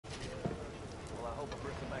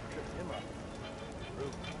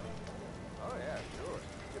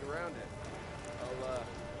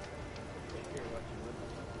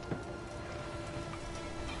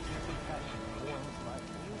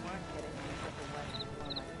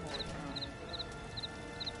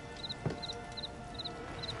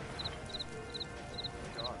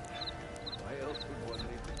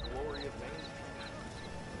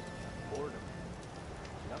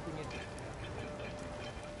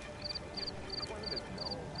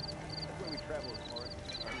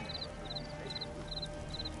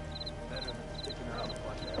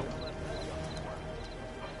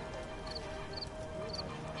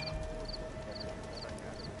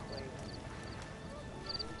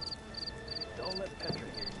Don't let Petra hear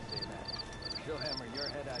you say that. She'll hammer your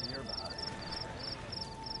head out of your behind.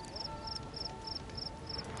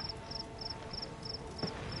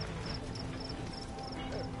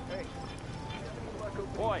 Hey.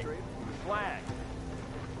 Boy, flag.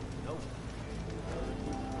 Nope.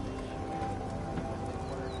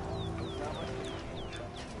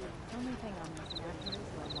 Only thing I'm missing after is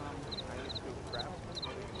my mom. I used to crap.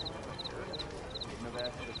 Shouldn't have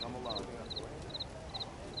asked her to come along.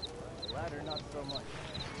 Ladder, not so much.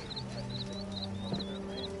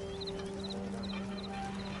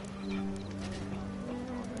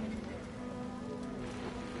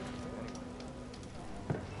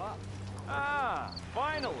 Pop. Ah,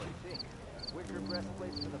 finally! Wicker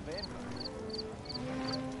breastplates for the Vanguard.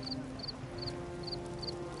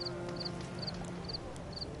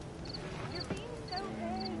 You're being so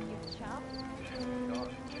vague, you chump.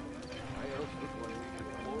 Gosh, I hope this one reaches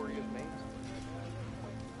glorious mates.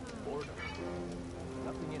 Boredom.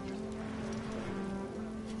 Nothing interesting.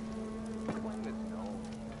 Planets, no.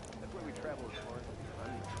 That's why we travel as far as we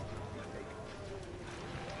can.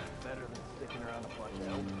 Better than sticking around a bunch of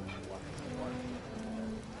elders watching the park.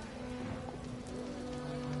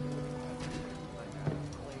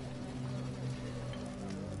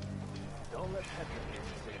 Don't let Petra hear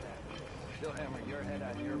you say that. She'll hammer your head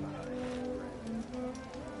out of your behind.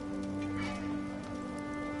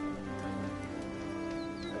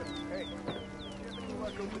 Hey, do you have any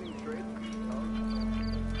luck opening trades?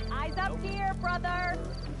 Eyes up here, brother!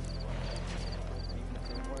 Even if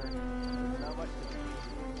they were, there's not much to do.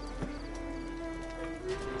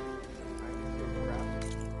 I can still grab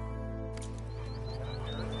it.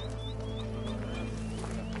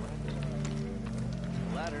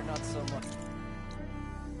 Ladder, not so much.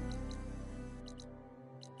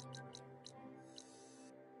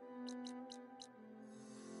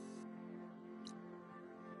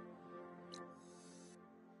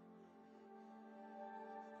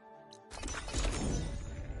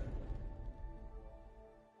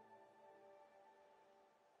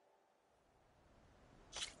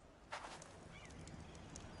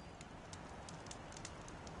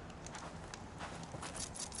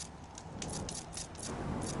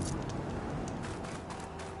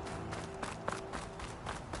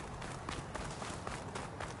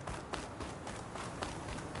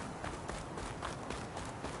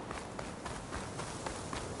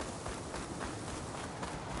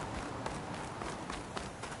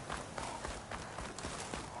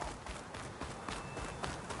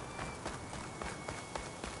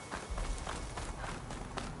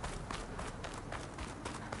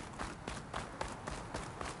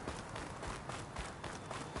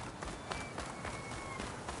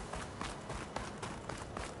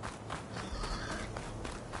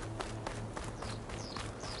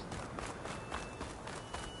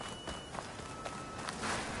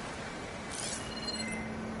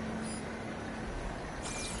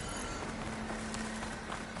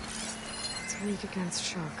 Weak against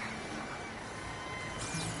shock.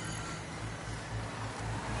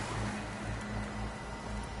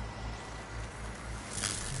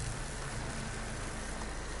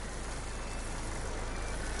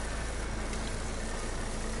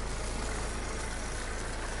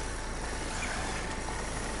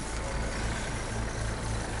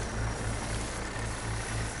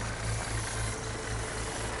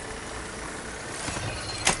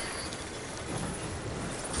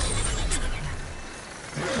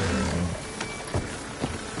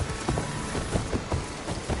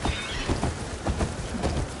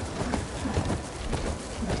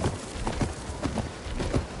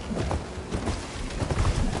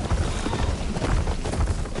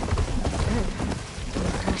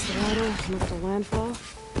 Come up to landfall.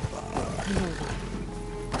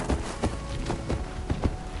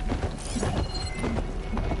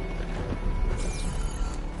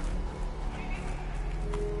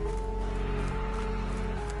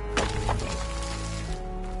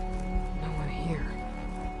 No one here.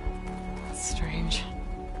 That's strange.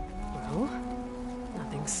 Well,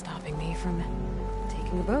 nothing's stopping me from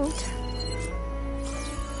taking a boat.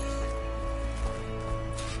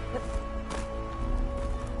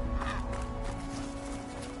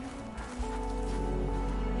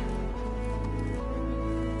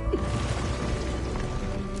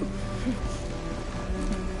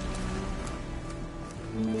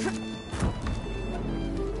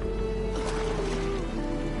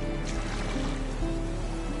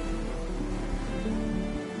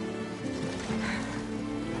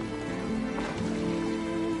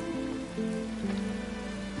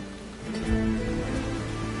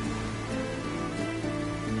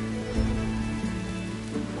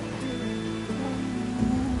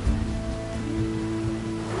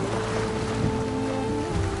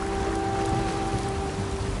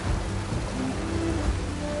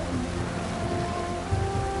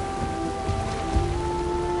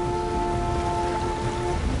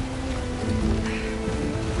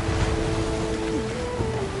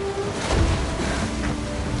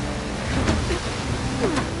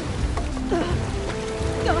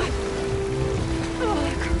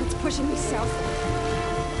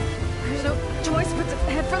 Joyce,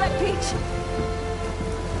 head for that beach.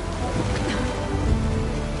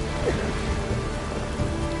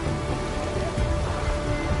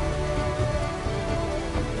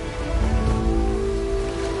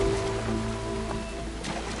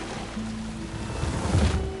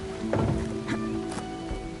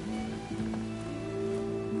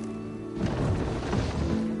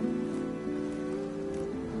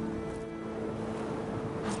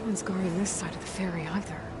 No one's guarding this side of the ferry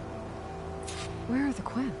either. Where are the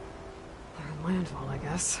Quinn? They're on landfall, I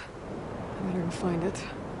guess. I better go find it.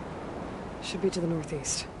 Should be to the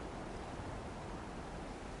northeast.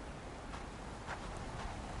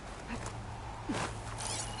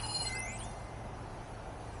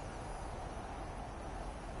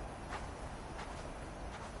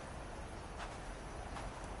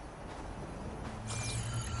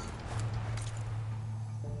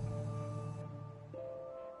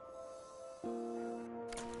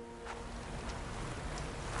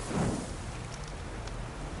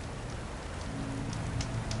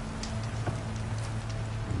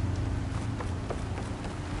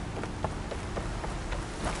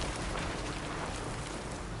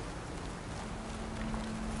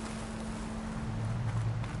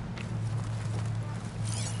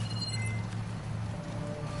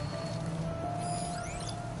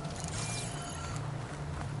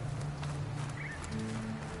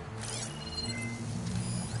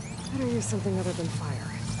 Better use something other than fire.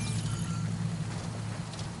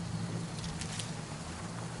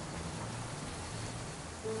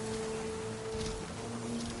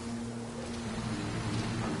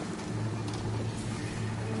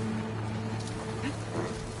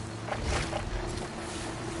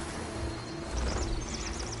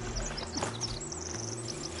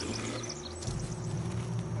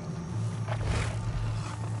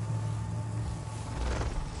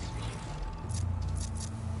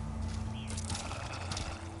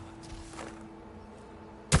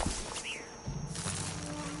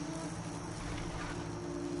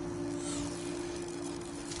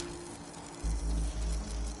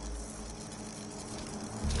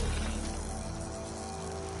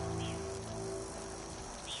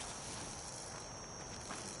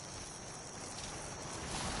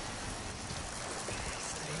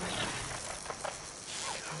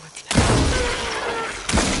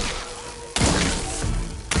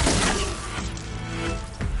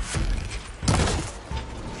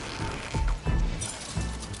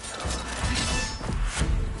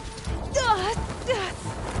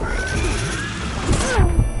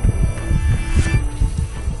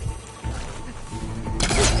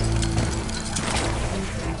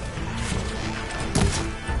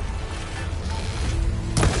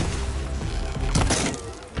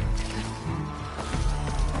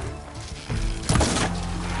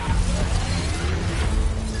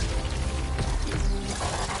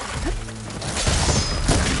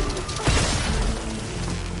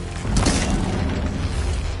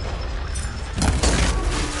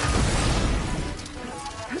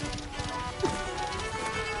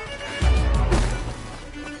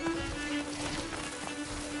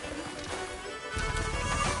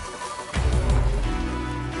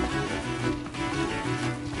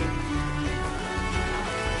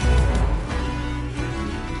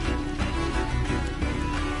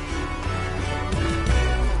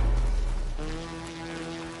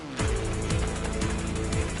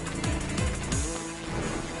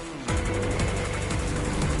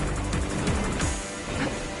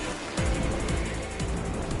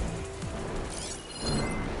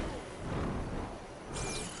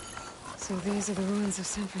 So these are the ruins of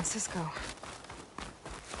San Francisco.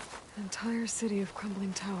 An entire city of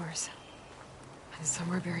crumbling towers. And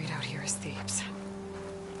somewhere buried out here is Thebes.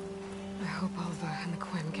 I hope Alva and the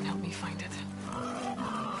Quinn can help me find it.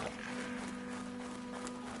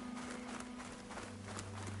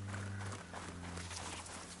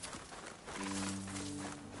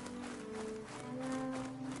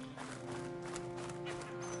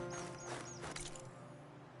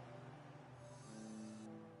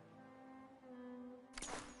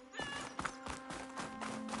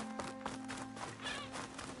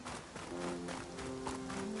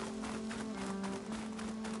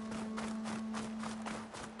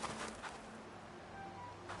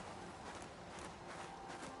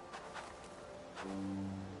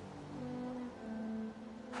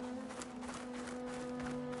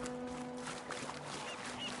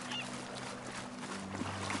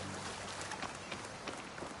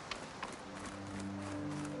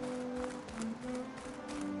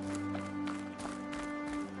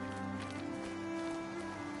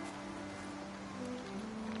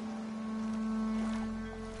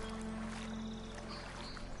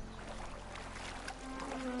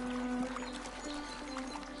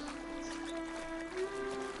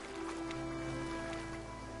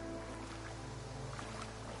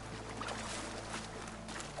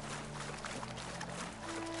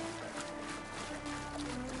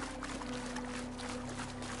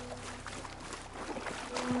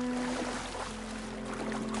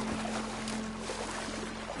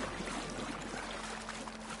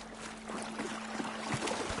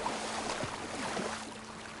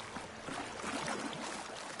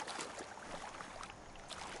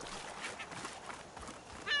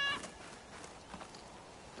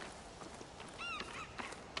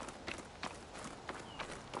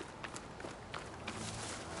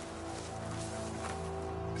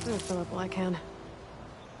 I'll fill up while I can.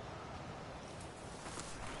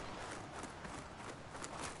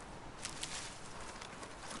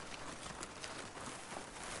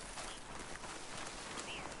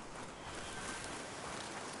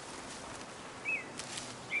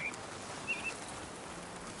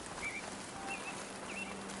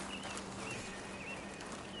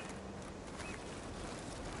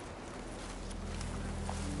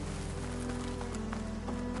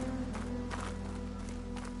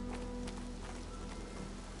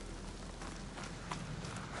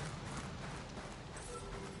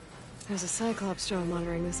 There's a Cyclops drone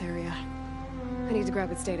monitoring this area. I need to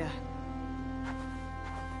grab its data.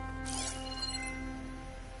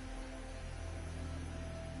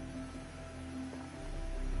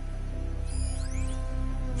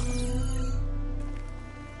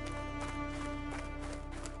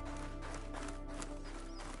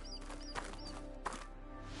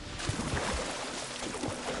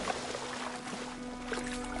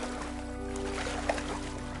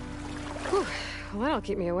 Whew. Well, that'll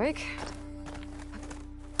keep me awake.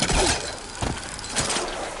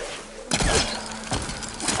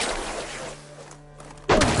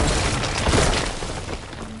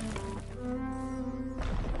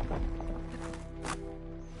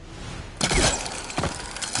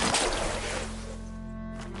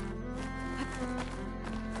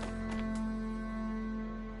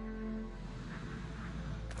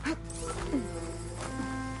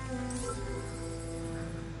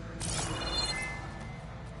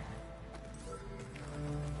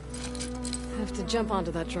 Have to jump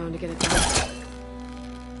onto that drone to get it done.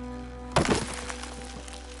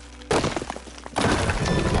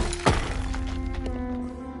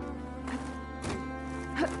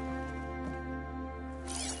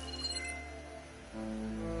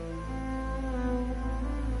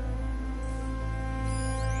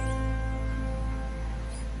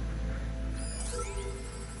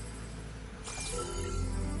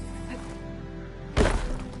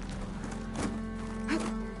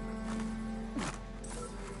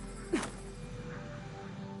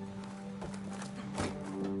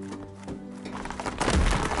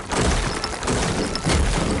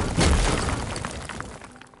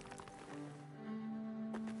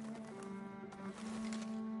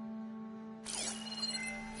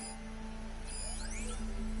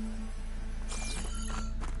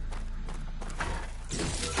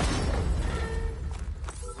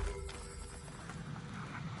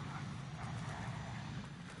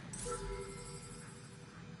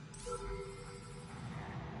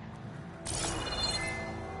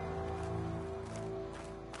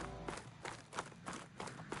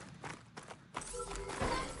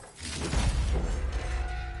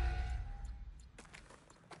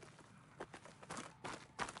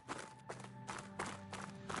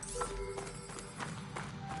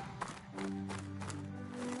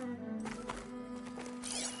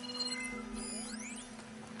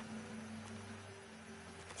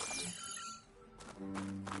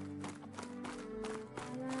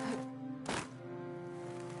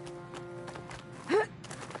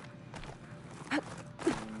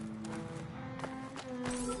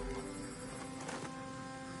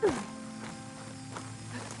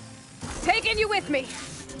 Taking you with me!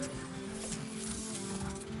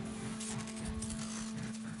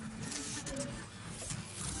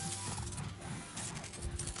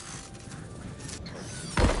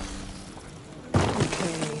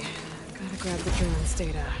 Okay, gotta grab the drone's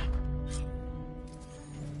data.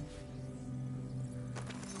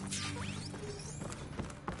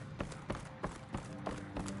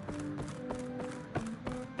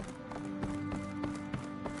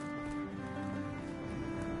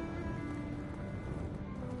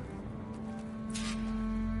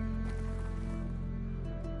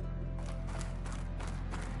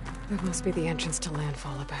 That must be the entrance to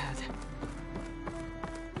landfall up ahead.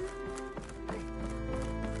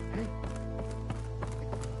 Hey.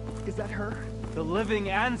 Is that her? The living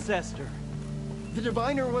ancestor. The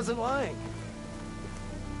diviner wasn't lying.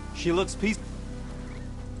 She looks peaceful.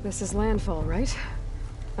 This is landfall, right?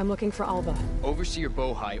 I'm looking for Alba. Overseer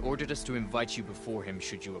Bohai ordered us to invite you before him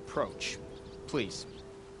should you approach. Please,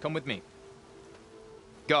 come with me.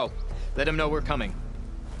 Go. Let him know we're coming.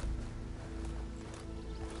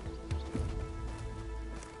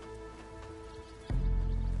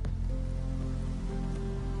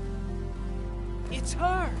 It's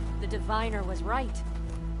her! The diviner was right.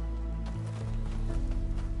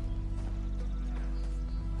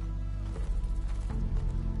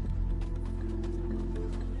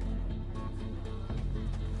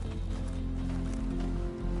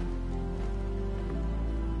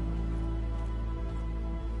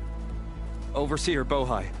 Overseer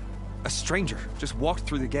Bohai. A stranger just walked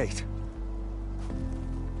through the gate.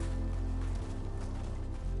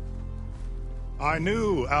 I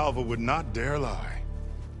knew Alva would not dare lie.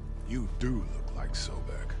 You do look like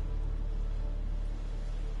Sobek.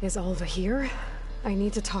 Is Alva here? I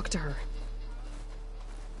need to talk to her.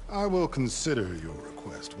 I will consider your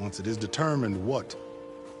request once it is determined what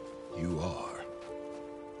you are.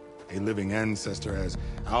 A living ancestor, as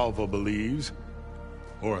Alva believes,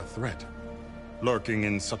 or a threat, lurking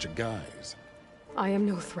in such a guise. I am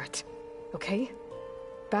no threat, okay?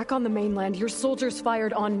 Back on the mainland, your soldiers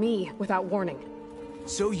fired on me without warning.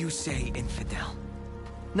 So you say, infidel.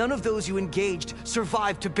 None of those you engaged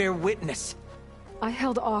survived to bear witness. I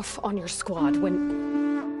held off on your squad when...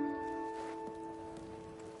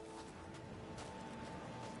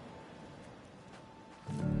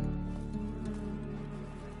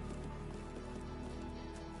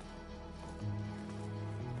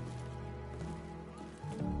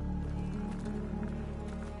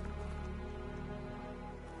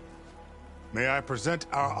 May I present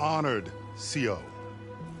our honored CO?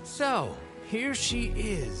 So, here she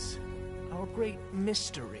is. Our great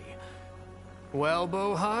mystery. Well,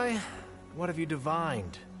 Bohai, what have you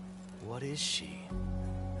divined? What is she?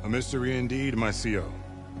 A mystery indeed, my CO.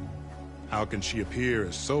 How can she appear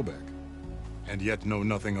as Sobek, and yet know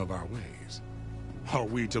nothing of our ways? Are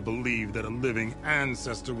we to believe that a living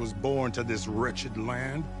ancestor was born to this wretched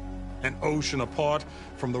land? An ocean apart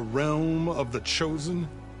from the realm of the Chosen?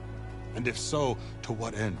 And if so, to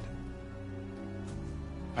what end?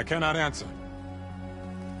 I cannot answer.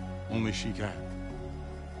 Only she can.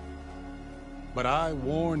 But I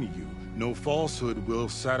warn you, no falsehood will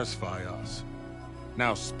satisfy us.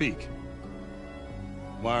 Now speak.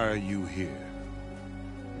 Why are you here?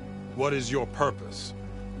 What is your purpose?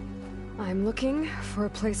 I'm looking for a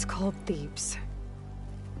place called Thebes.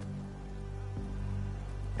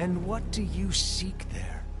 And what do you seek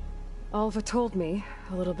there? Alva told me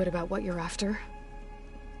a little bit about what you're after.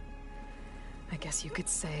 I guess you could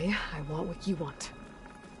say I want what you want.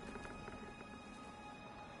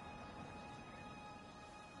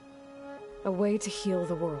 A way to heal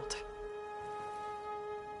the world.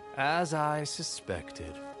 As I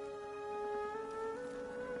suspected.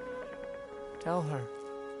 Tell her.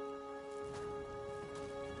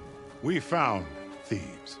 We found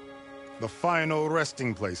Thebes, the final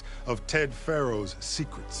resting place of Ted Pharaoh's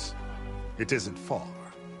secrets. It isn't far,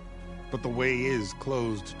 but the way is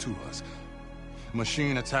closed to us.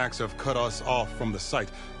 Machine attacks have cut us off from the site.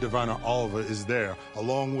 Diviner Alva is there,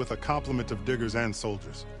 along with a complement of diggers and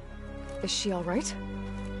soldiers. Is she all right?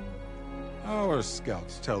 Our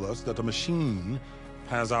scouts tell us that a machine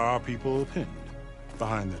has our people pinned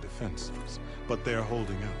behind their defenses, but they're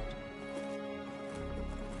holding out.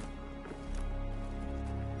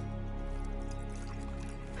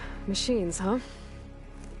 Machines, huh?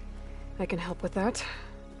 I can help with that.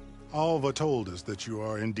 Alva told us that you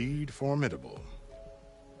are indeed formidable.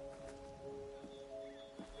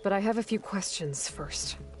 But I have a few questions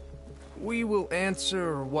first. We will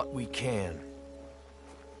answer what we can.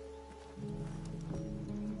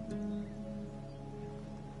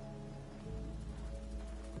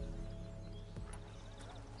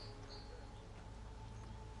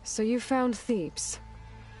 So you found Thebes.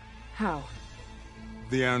 How?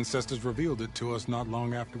 The ancestors revealed it to us not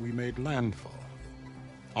long after we made landfall.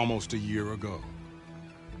 Almost a year ago.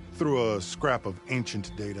 Through a scrap of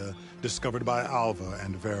ancient data discovered by Alva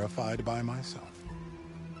and verified by myself.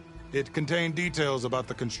 It contained details about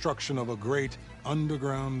the construction of a great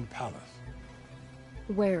underground palace.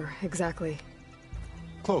 Where, exactly?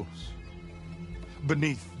 Close.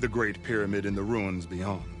 Beneath the Great Pyramid in the ruins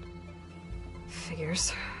beyond.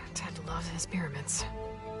 Figures. Ted loves his pyramids.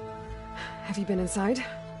 Have you been inside?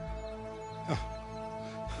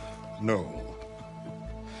 No.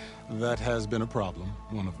 That has been a problem,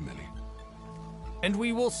 one of many. And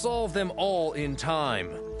we will solve them all in time.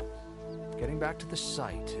 Getting back to the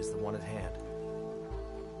site is the one at hand.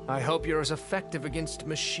 I hope you're as effective against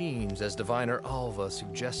machines as Diviner Alva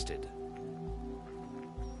suggested.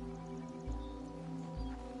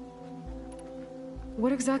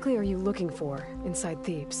 What exactly are you looking for inside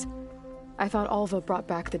Thebes? I thought Alva brought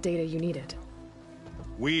back the data you needed.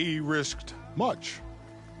 We risked much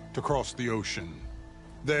to cross the ocean.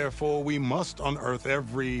 Therefore, we must unearth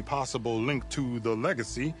every possible link to the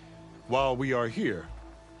legacy while we are here.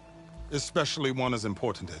 Especially one as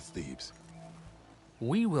important as Thebes.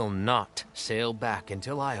 We will not sail back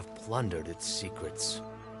until I have plundered its secrets.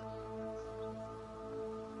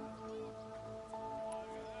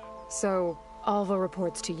 So, Alva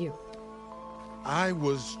reports to you. I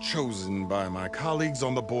was chosen by my colleagues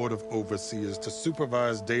on the Board of Overseers to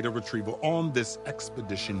supervise data retrieval on this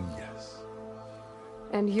expedition, yes.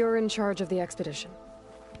 And you're in charge of the expedition?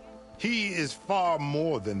 He is far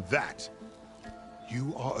more than that.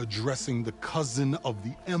 You are addressing the cousin of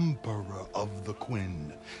the Emperor of the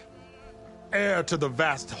Quinn. Heir to the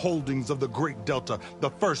vast holdings of the Great Delta, the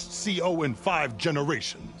first CO in 5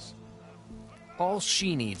 generations. All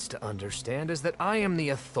she needs to understand is that I am the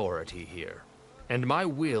authority here, and my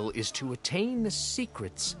will is to attain the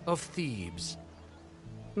secrets of Thebes.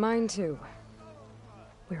 Mine too.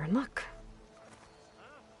 We're in luck.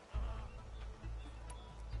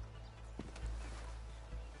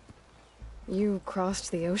 You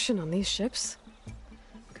crossed the ocean on these ships?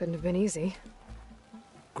 Couldn't have been easy.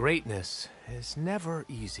 Greatness is never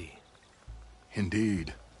easy.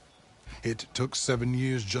 Indeed. It took 7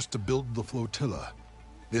 years just to build the flotilla.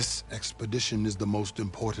 This expedition is the most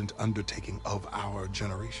important undertaking of our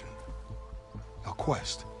generation. A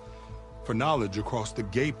quest for knowledge across the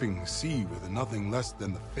gaping sea with nothing less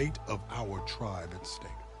than the fate of our tribe at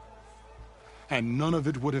stake. And none of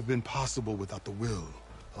it would have been possible without the will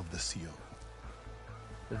of the CO.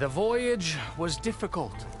 The voyage was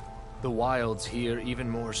difficult. The wilds here even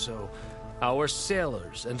more so. Our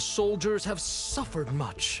sailors and soldiers have suffered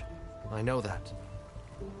much. I know that.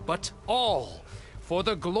 But all for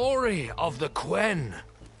the glory of the Quen.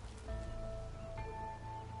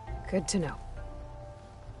 Good to know.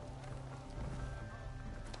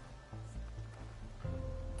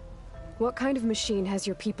 What kind of machine has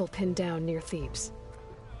your people pinned down near Thebes?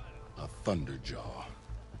 A Thunderjaw.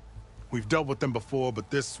 We've dealt with them before, but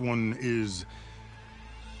this one is...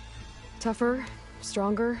 Tougher,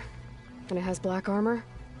 stronger, and it has black armor?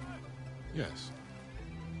 Yes.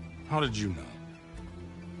 How did you know?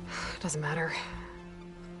 Doesn't matter.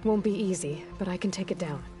 Won't be easy, but I can take it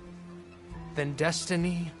down. Then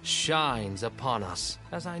destiny shines upon us,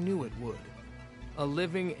 as I knew it would. A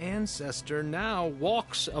living ancestor now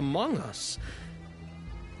walks among us,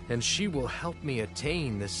 and she will help me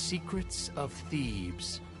attain the secrets of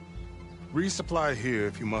Thebes. Resupply here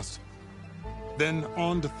if you must. Then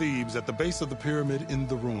on to Thebes at the base of the pyramid in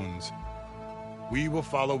the ruins. We will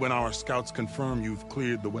follow when our scouts confirm you've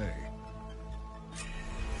cleared the way.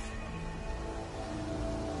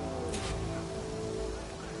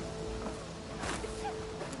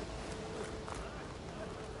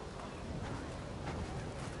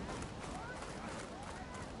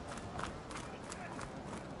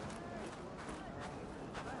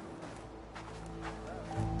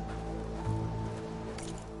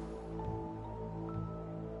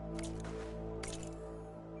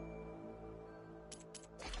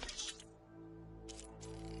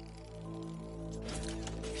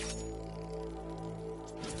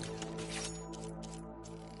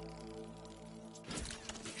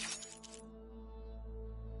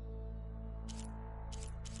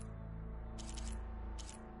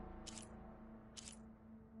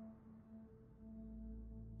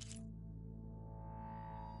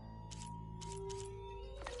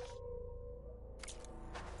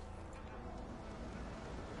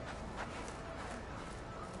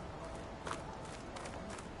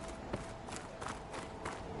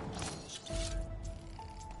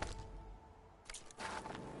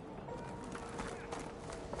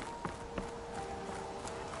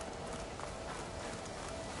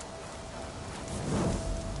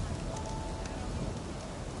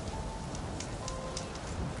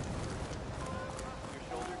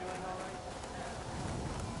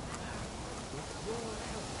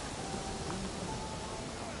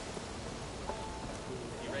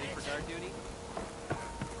 Guard duty?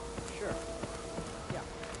 Sure. Yeah.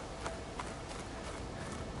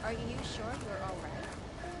 Are you sure you're all right?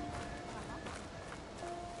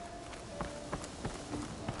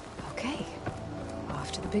 Okay.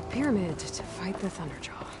 Off to the big pyramid to fight the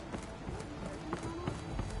Thunderjaw.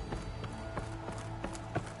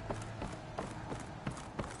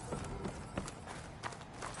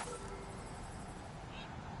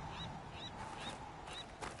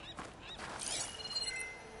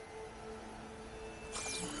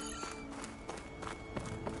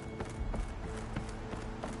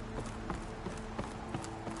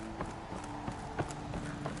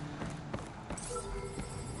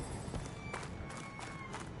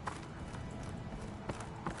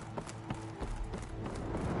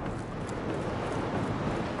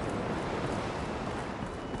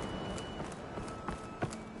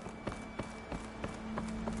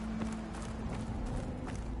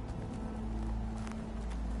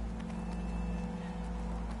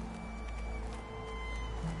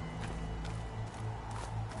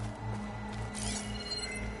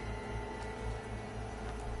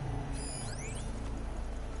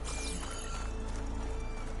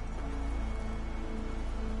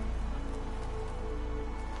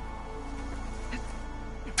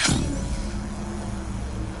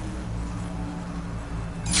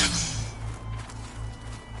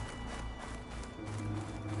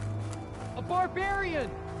 A barbarian!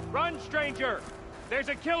 Run, stranger! There's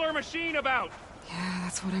a killer machine about! Yeah,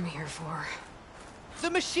 that's what I'm here for. The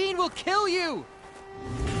machine will kill you!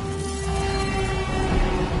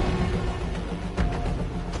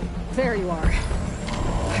 There you are.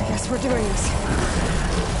 I guess we're doing this.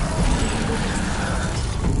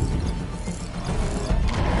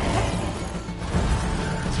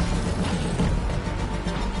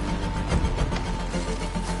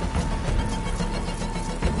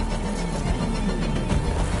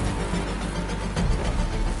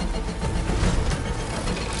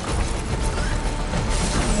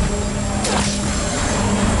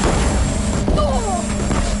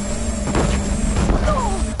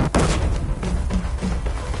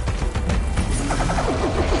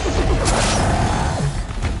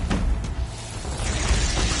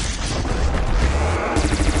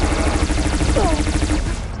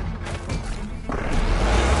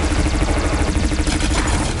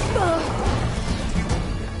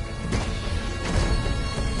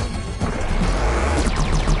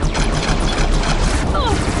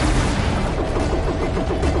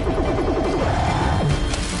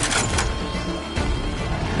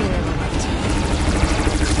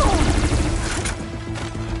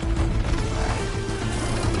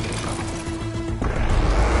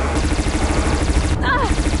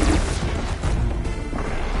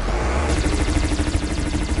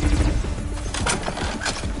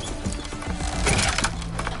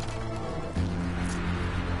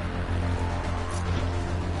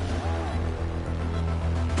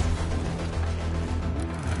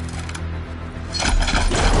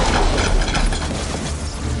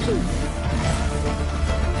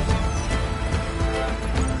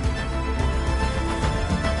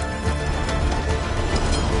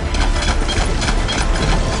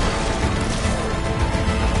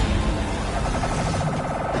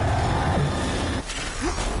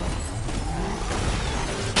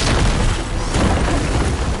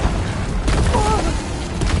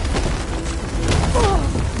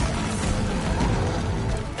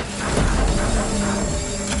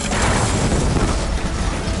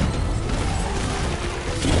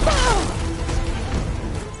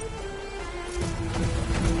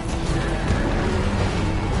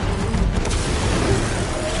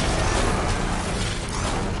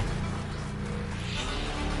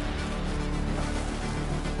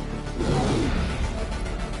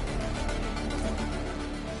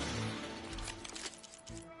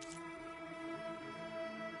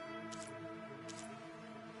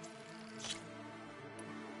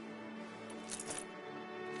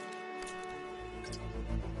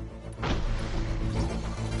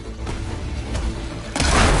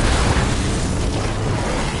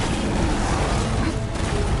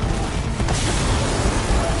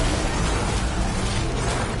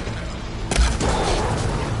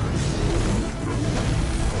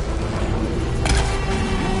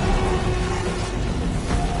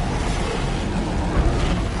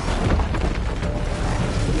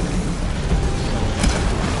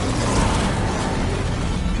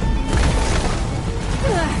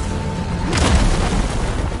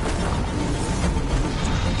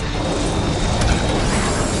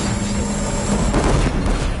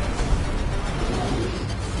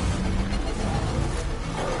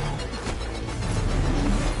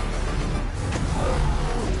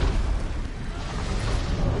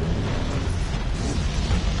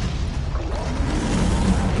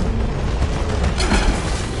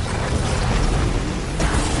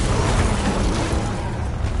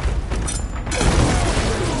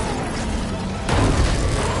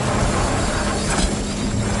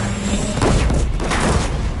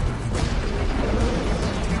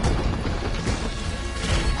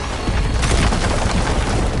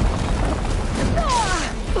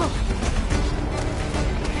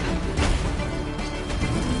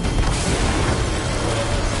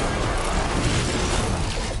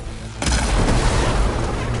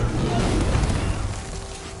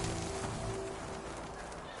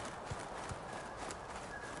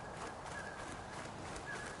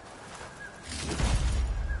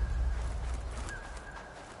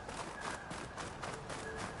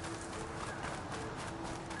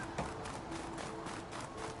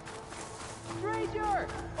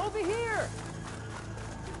 Over here!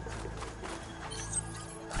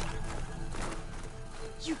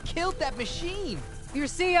 You killed that machine! Your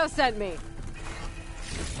CEO sent me.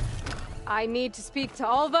 I need to speak to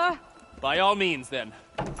Alva. By all means, then.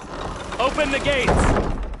 Open the gates!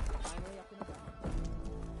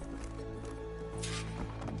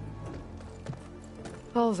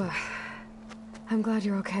 Alva, I'm glad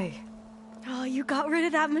you're okay. Oh, you got rid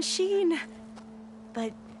of that machine.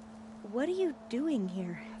 But What are you doing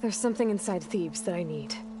here? There's something inside Thebes that I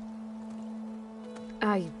need.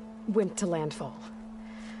 I went to Landfall.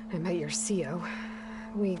 I met your CO.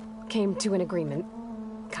 We came to an agreement,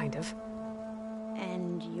 kind of.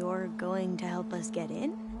 And you're going to help us get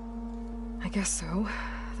in? I guess so.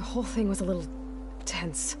 The whole thing was a little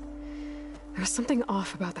tense. There was something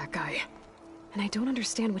off about that guy. And I don't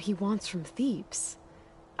understand what he wants from Thebes.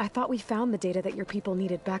 I thought we found the data that your people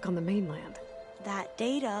needed back on the mainland. That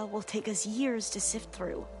data will take us years to sift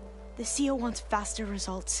through. The CO wants faster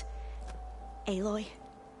results. Aloy,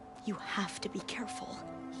 you have to be careful.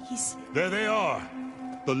 There they are!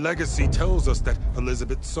 The legacy tells us that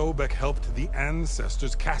Elizabeth Sobek helped the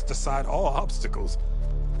ancestors cast aside all obstacles.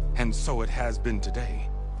 And so it has been today.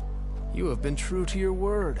 You have been true to your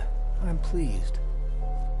word. I'm pleased.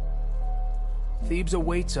 Thebes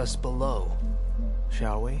awaits us below.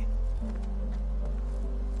 Shall we?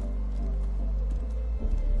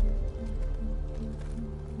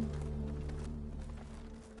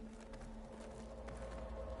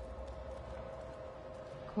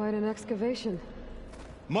 Quite an excavation.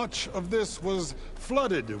 Much of this was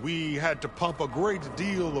flooded. We had to pump a great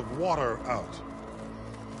deal of water out.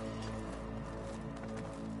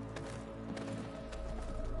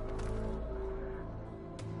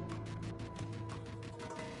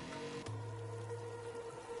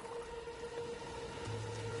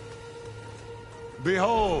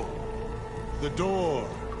 Behold, the door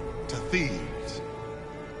to Thebes.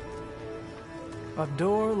 A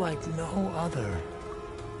door like no other.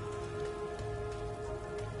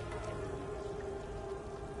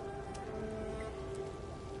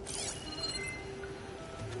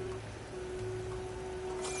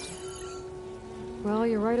 Well,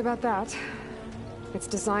 you're right about that. It's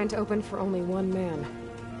designed to open for only one man.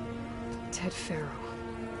 Ted Faro.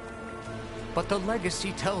 But the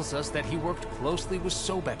legacy tells us that he worked closely with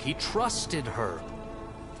Sobek. He trusted her.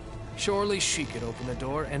 Surely she could open the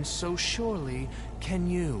door, and so surely can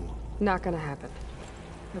you. Not gonna happen.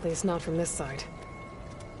 At least not from this side.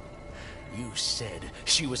 You said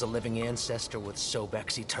she was a living ancestor with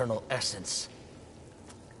Sobek's eternal essence.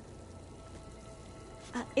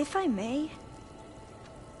 If I may,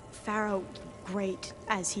 Pharaoh, great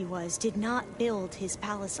as he was, did not build his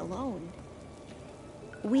palace alone.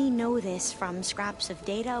 We know this from scraps of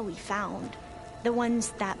data we found, the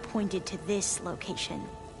ones that pointed to this location.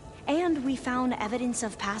 And we found evidence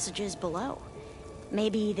of passages below.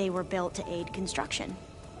 Maybe they were built to aid construction.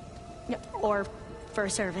 Or for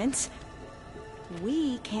servants.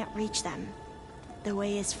 We can't reach them. The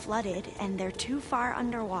way is flooded and they're too far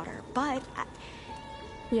underwater, but...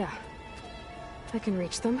 Yeah. I can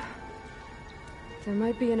reach them. There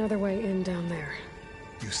might be another way in down there.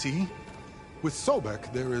 You see? With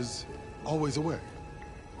Sobek, there is always a way.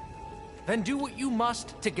 Then do what you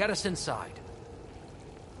must to get us inside.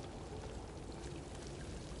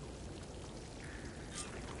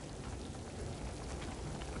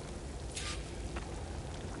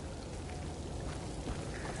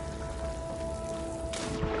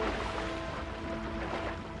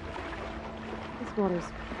 This water's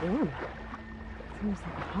warm. It's almost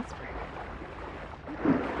like a hot spring.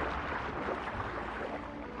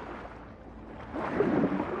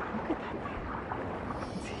 Look at that thing.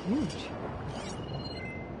 It's huge.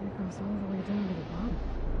 It goes all the way down to the bottom.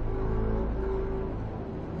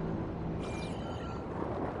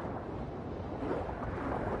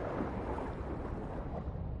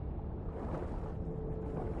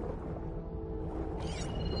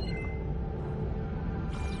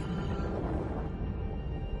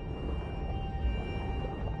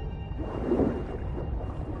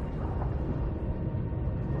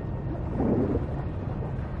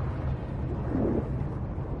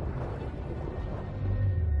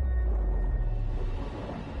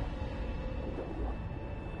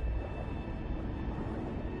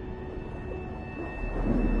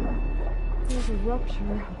 There's a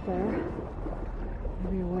rupture up there.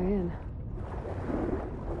 Maybe a way in.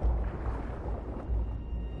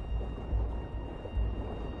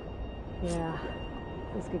 Yeah,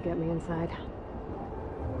 this could get me inside.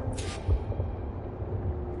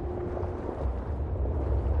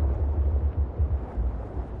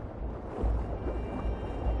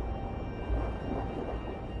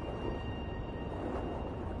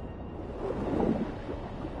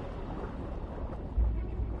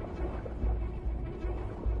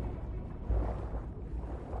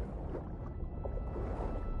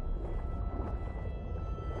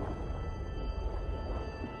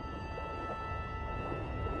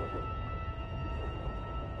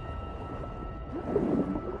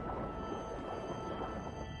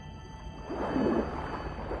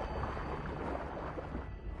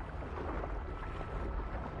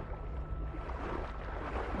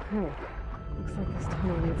 Okay. Looks like this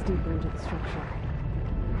tunnel leads deeper into the structure.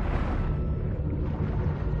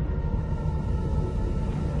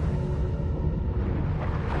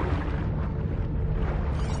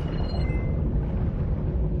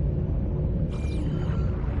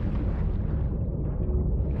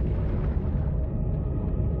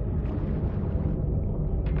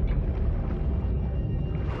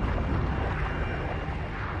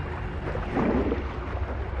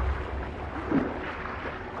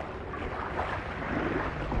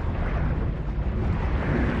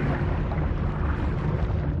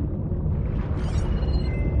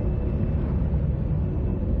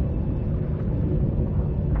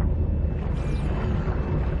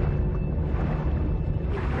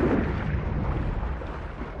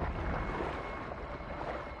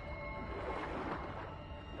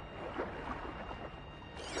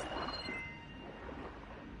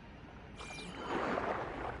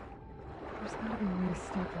 There's gotta be a way to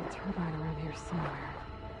stop that turbine around here somewhere.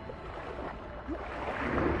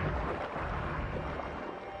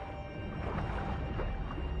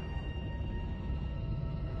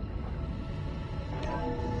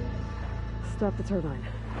 Stop the turbine.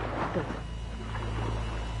 Good.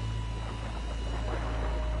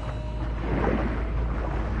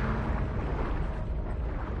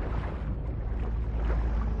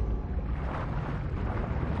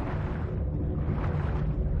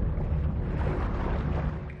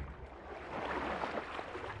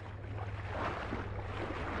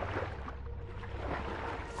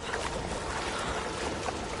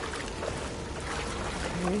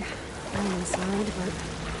 Okay, I'm inside, but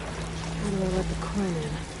how do I let the Quinn in?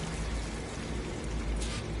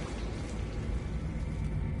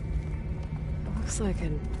 It looks like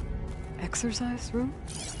an exercise room?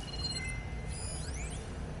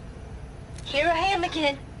 Here I am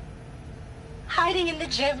again. Hiding in the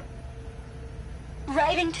gym.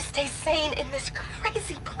 Writing to stay sane in this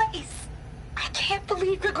crazy place. I can't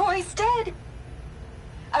believe Grigori's dead.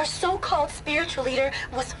 Our so-called spiritual leader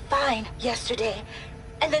was fine yesterday,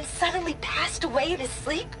 and then suddenly passed away in his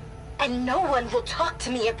sleep, and no one will talk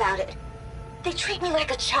to me about it. They treat me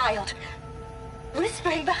like a child,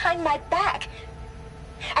 whispering behind my back,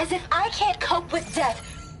 as if I can't cope with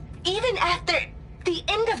death, even after the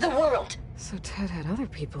end of the world. So Ted had other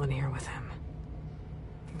people in here with him,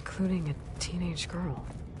 including a teenage girl.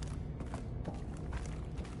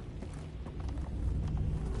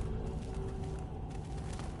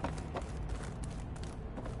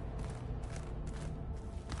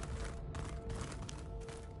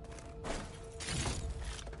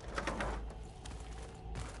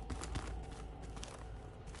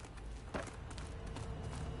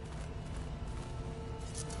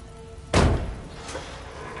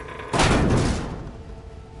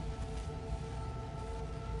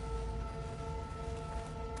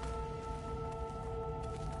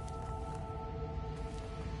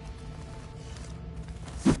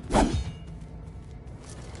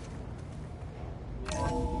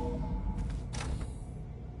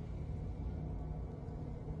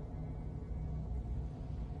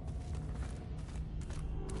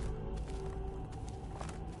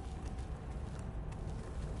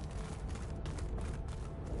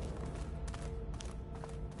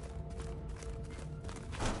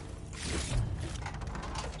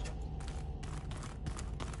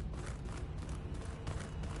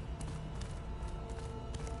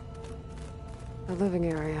 The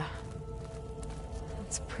living area.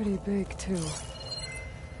 It's pretty big, too.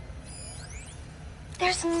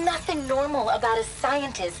 There's nothing normal about a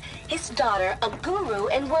scientist, his daughter, a guru,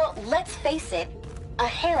 and well, let's face it, a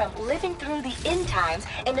harem living through the end times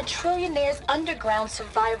in a trillionaire's underground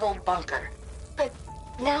survival bunker. But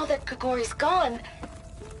now that Grigori's gone,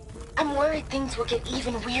 I'm worried things will get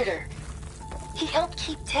even weirder. He helped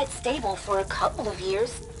keep Ted stable for a couple of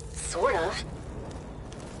years, sort of.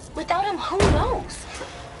 Without him, who knows?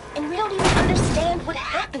 And we don't even understand what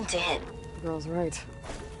happened to him. The girl's right.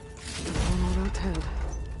 I don't know about Ted.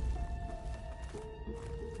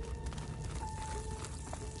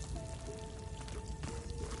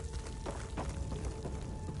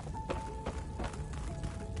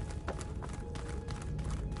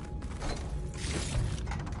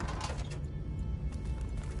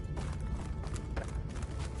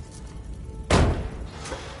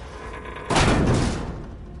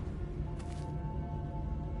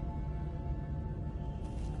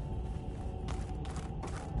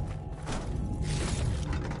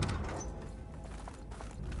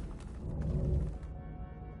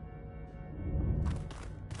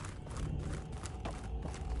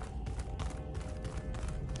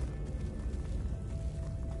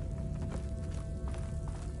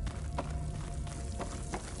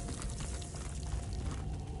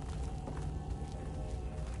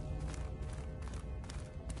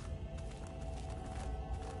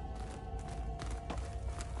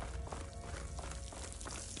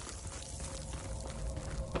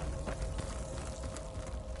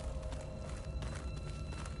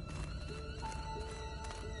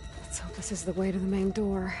 This is the way to the main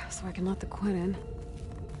door, so I can let the Quinn in.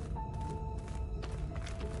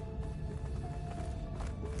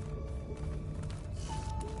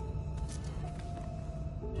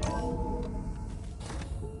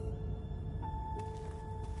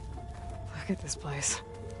 Look at this place.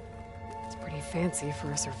 It's pretty fancy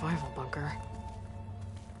for a survival bunker.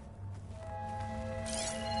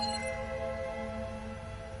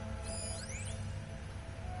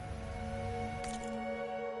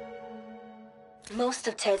 Most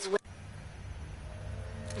of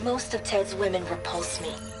Ted's women repulse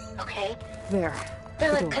me, okay? There.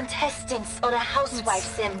 They're like contestants on a housewife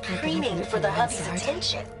sim preening for the hubby's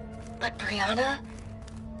attention. But Brianna,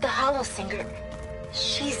 the hollow singer,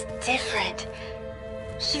 she's different.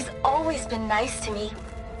 She's always been nice to me.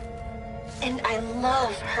 And I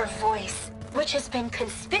love her voice, which has been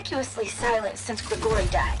conspicuously silent since Grigori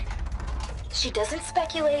died. She doesn't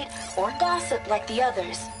speculate or gossip like the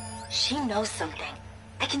others. She knows something.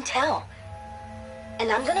 I can tell. And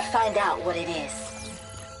I'm gonna find out what it is.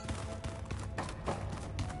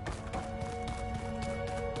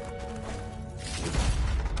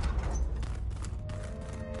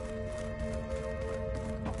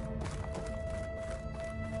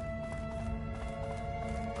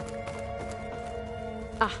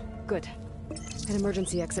 Ah, good. An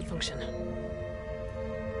emergency exit function.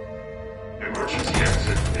 Emergency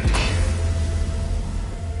exit initiated.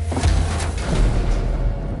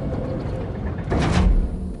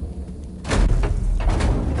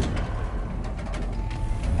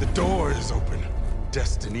 The door is open.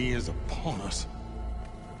 Destiny is upon us.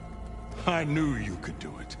 I knew you could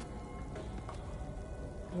do it.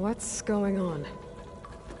 What's going on?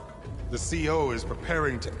 The CO is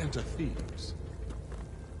preparing to enter Thebes.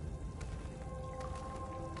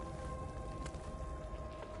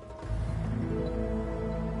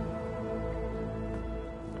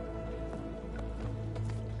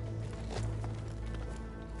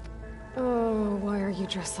 Oh, why are you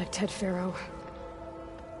dressed like Ted Pharaoh?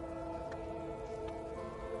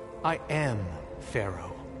 I am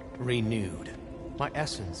Pharaoh, renewed. My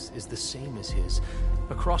essence is the same as his.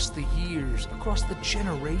 Across the years, across the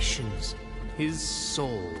generations, his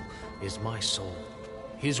soul is my soul.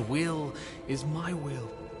 His will is my will.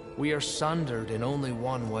 We are sundered in only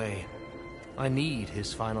one way. I need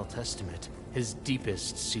his final testament, his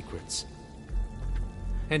deepest secrets.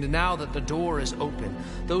 And now that the door is open,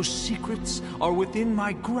 those secrets are within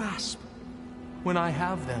my grasp. When I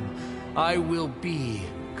have them, I will be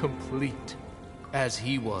complete, as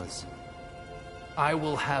he was. I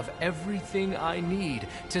will have everything I need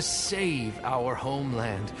to save our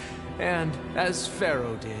homeland, and, as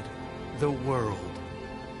Pharaoh did, the world.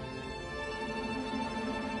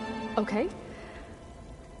 Okay.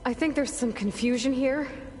 I think there's some confusion here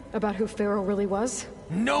about who Pharaoh really was.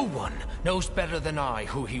 No one knows better than I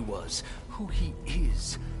who he was, who he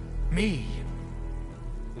is. Me.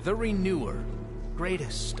 The Renewer,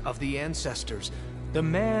 greatest of the ancestors, the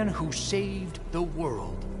man who saved the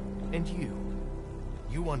world. And you.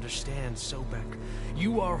 You understand, Sobek.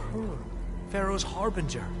 You are her, Pharaoh's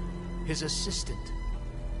harbinger, his assistant.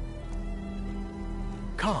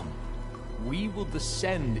 Come, we will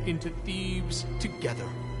descend into Thebes together,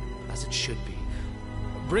 as it should be.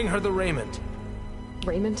 Bring her the raiment.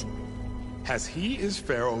 Raiment? As he is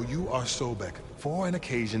Pharaoh, you are Sobek. For an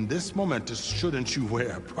occasion this momentous, shouldn't you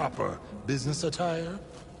wear proper business attire?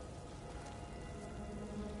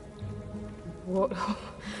 Whoa.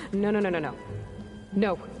 No.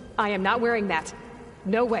 No, I am not wearing that.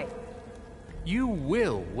 No way. You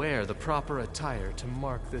will wear the proper attire to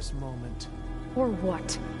mark this moment. Or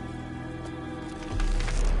what?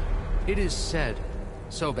 It is said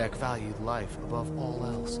Sobek valued life above all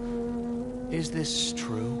else. Is this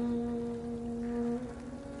true?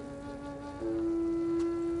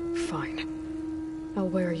 Fine. I'll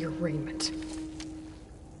wear your raiment.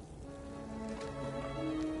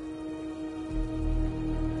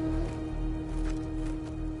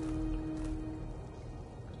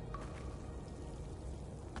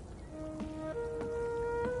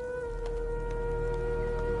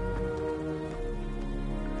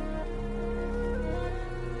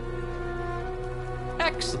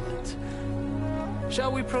 Excellent.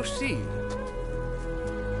 Shall we proceed?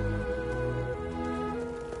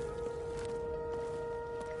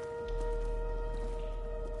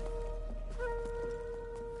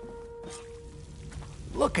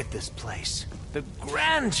 Look at this place. The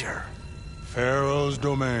grandeur. Pharaoh's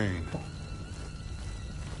domain.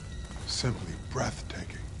 Simply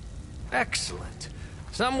breathtaking. Excellent.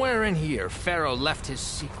 Somewhere in here, Pharaoh left his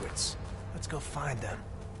secrets. Let's go find them.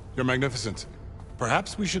 You're magnificent.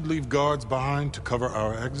 Perhaps we should leave guards behind to cover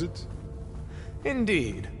our exit?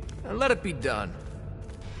 Indeed. Let it be done.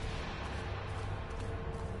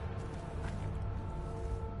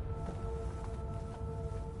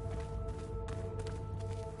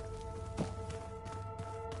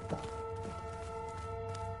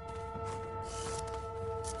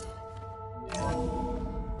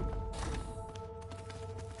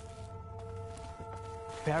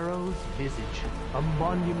 Pharaoh's visage, a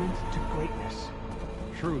monument to greatness.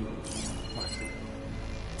 Truly, my CEO.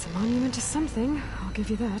 It's a monument to something, I'll give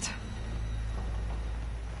you that.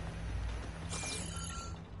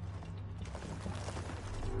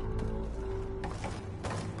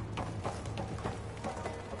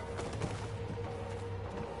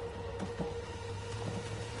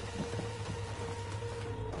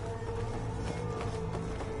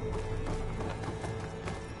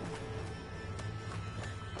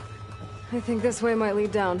 I think this way might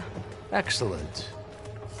lead down. Excellent.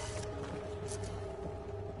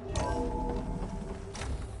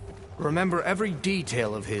 Remember every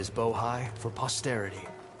detail of his, Bohai, for posterity.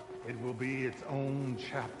 It will be its own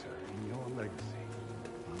chapter in your legacy.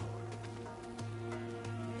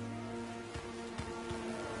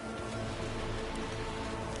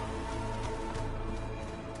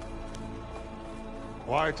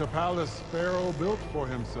 Quite a palace Pharaoh built for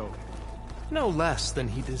himself. No less than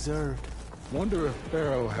he deserved. Wonder if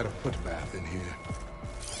Pharaoh had a footbath in here.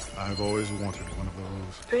 I've always wanted one of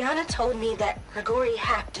those. Brianna told me that Grigori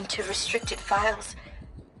hacked into restricted files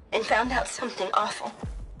and found out something awful.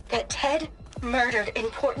 That Ted murdered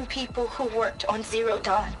important people who worked on Zero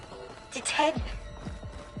Dawn. Did Ted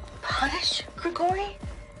punish Grigori?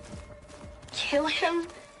 Kill him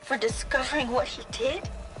for discovering what he did?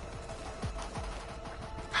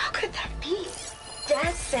 How could that be?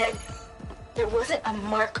 Dad said there wasn't a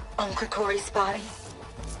mark on Grigori's body.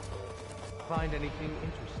 Find anything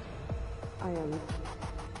interesting?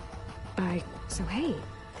 So hey,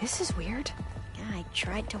 this is weird. Yeah, I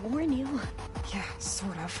tried to warn you. Yeah,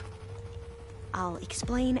 sort of. I'll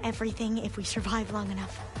explain everything if we survive long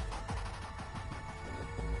enough.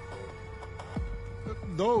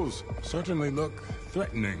 Those certainly look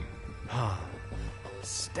threatening.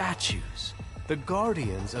 Statues. The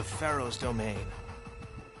guardians of Pharaoh's domain.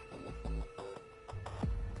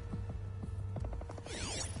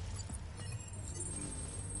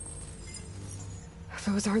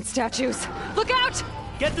 Those aren't statues. Look out!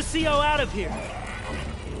 Get the CO out of here!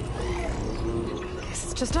 Guess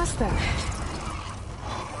it's just us then.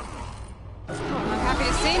 Oh, not happy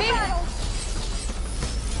to see me?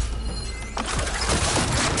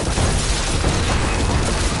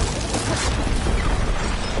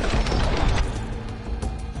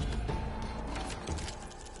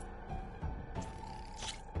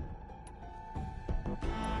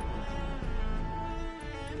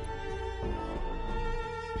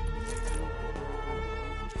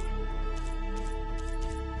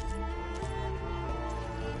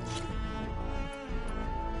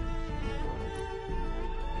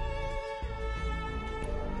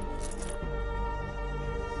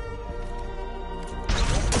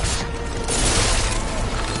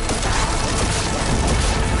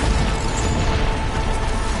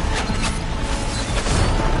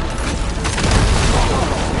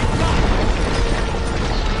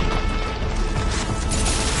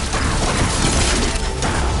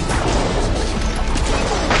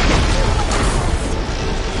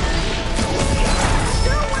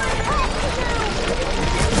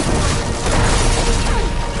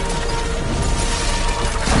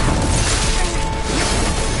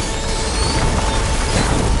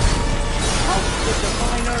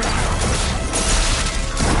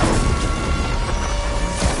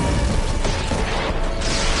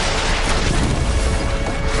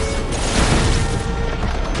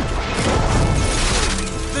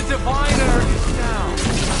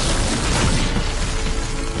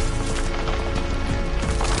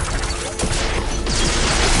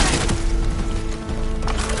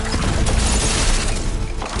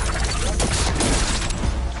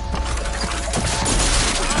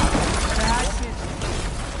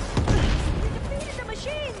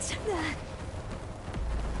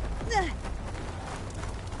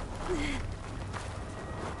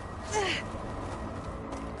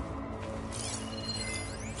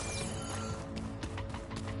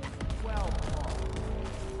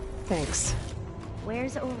 Thanks.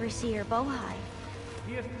 Where's Overseer Bohai?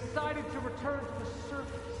 He has decided to return to the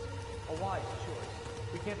surface. A wise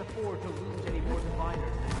choice. We can't afford to lose any more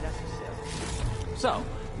diviners than necessary. So,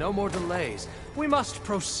 no more delays. We must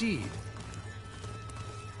proceed.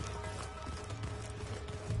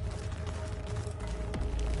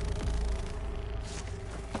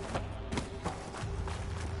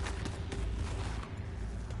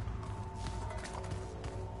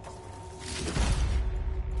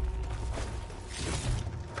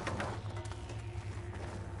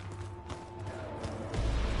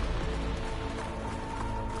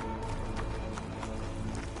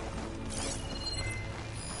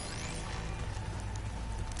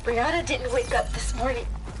 Brianna didn't wake up this morning.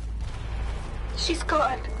 She's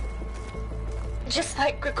gone. Just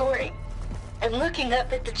like Grigori. I'm looking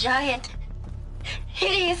up at the giant,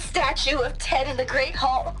 hideous statue of Ted in the Great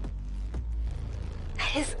Hall.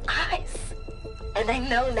 His eyes. And I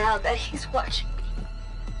know now that he's watching me.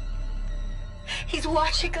 He's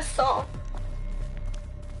watching us all.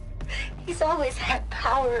 He's always had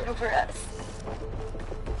power over us.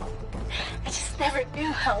 I just never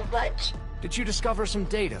knew how much. Did you discover some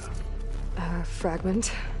data? A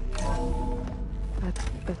fragment.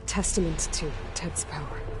 A testament to Ted's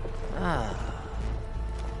power. Ah.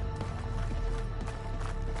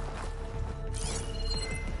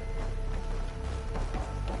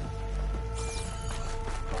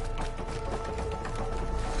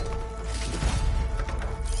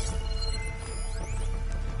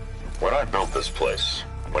 When I built this place,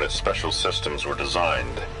 when its special systems were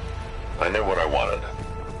designed, I knew what I wanted.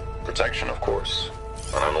 Protection, of course.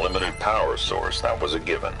 An unlimited power source, that was a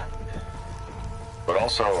given. But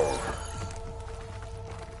also...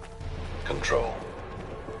 control.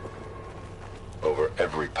 Over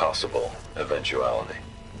every possible eventuality.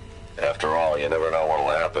 After all, you never know what'll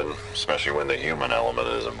happen, especially when the human element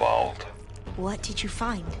is involved. What did you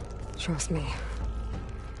find? Trust me.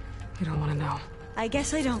 You don't want to know. I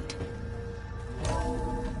guess I don't.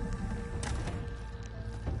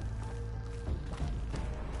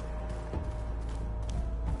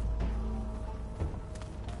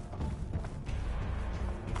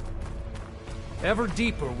 Ever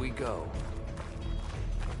deeper we go.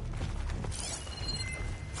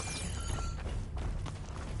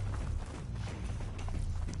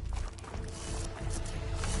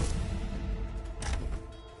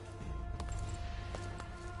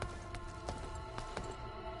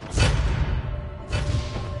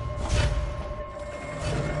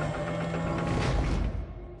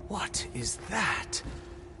 What is that?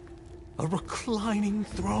 A reclining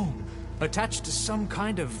throne, attached to some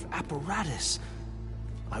kind of apparatus.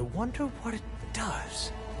 I wonder what it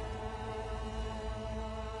does.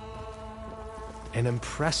 An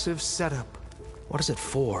impressive setup. What is it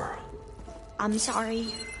for? I'm sorry,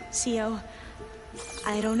 CO.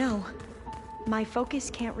 I don't know. My focus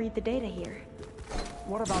can't read the data here.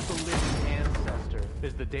 What about the living ancestor?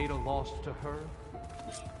 Is the data lost to her?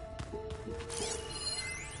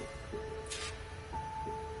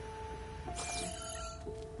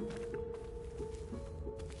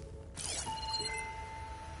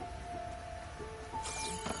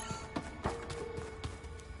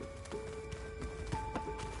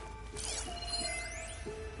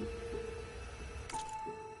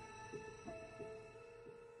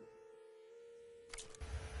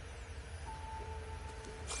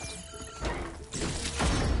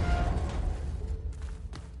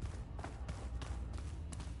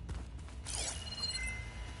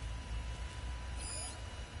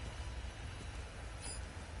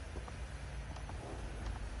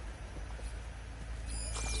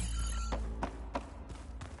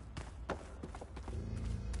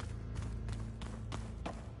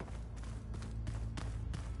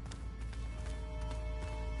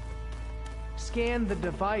 Scan the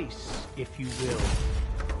device, if you will.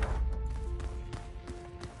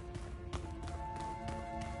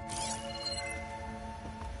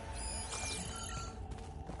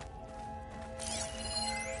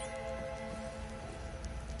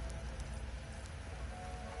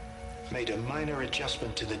 Made a minor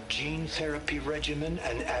adjustment to the gene therapy regimen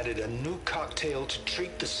and added a new cocktail to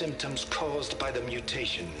treat the symptoms caused by the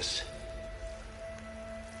mutations.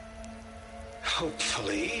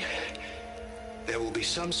 Hopefully, there will be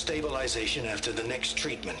some stabilization after the next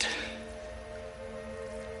treatment.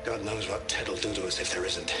 God knows what Ted will do to us if there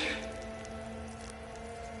isn't.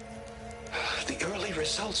 The early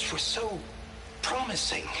results were so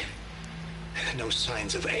promising. No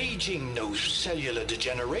signs of aging, no cellular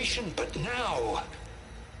degeneration, but now...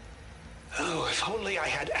 Oh, if only I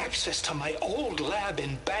had access to my old lab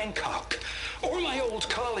in Bangkok, or my old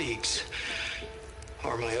colleagues,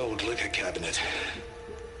 or my old liquor cabinet.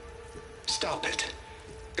 Stop it.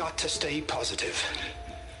 Got to stay positive.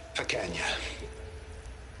 For Kenya.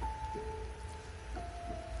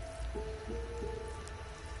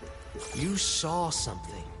 You saw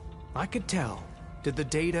something. I could tell. Did the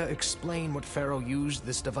data explain what Pharaoh used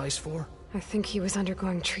this device for? I think he was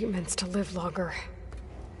undergoing treatments to live longer.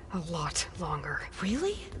 A lot longer.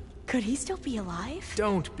 Really? Could he still be alive?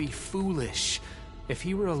 Don't be foolish. If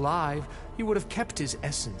he were alive, he would have kept his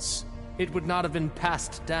essence. It would not have been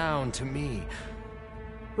passed down to me.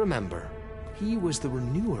 Remember, he was the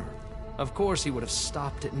renewer. Of course he would have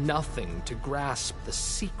stopped at nothing to grasp the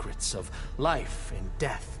secrets of life and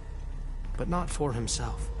death. But not for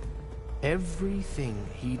himself. Everything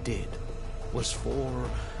he did was for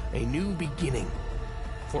a new beginning.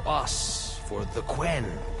 For us, for the Quen.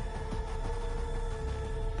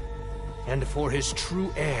 And for his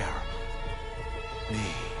true heir, me.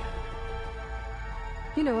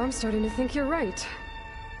 You know, I'm starting to think you're right.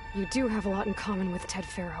 You do have a lot in common with Ted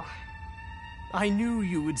Faro. I knew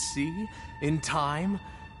you would see, in time.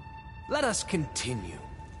 Let us continue.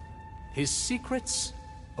 His secrets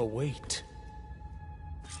await.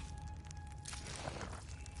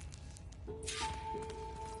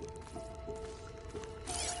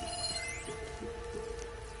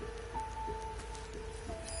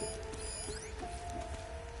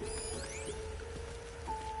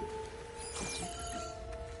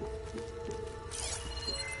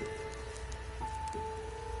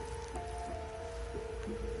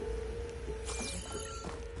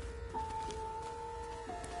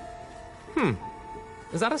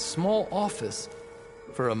 Is that a small office?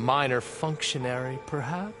 For a minor functionary,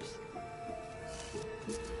 perhaps?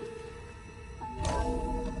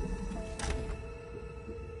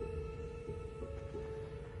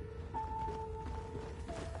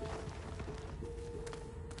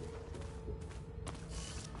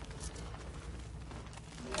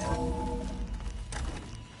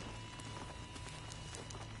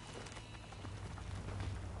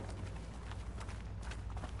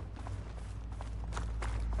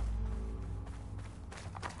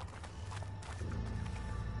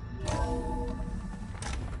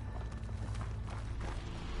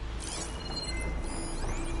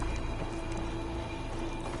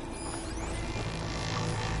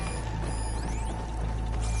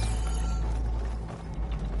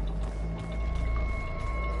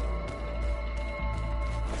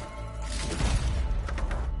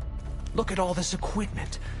 Look at all this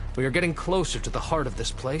equipment. We are getting closer to the heart of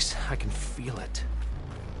this place. I can feel it.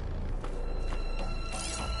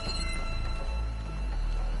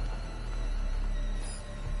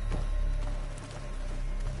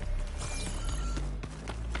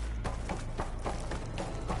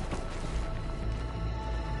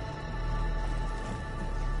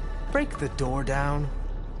 Break the door down.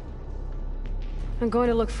 I'm going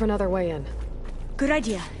to look for another way in. Good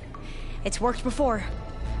idea. It's worked before.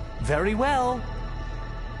 Very well.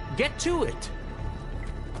 Get to it.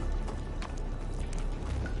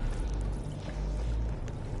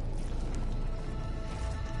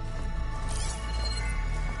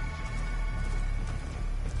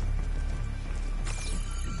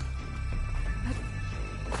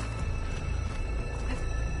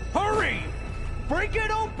 Hurry! Break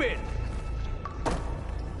it open!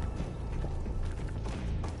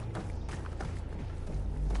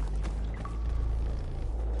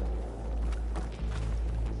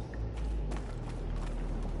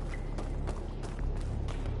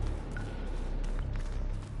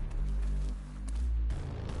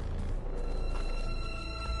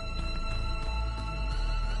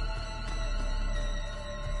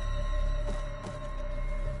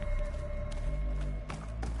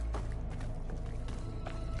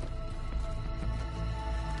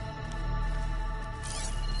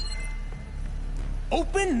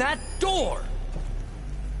 Open that door!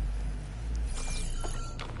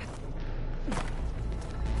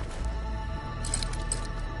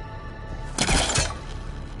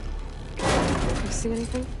 You see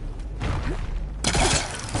anything?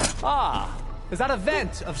 Ah, is that a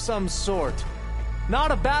vent of some sort?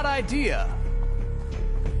 Not a bad idea.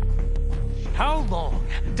 How long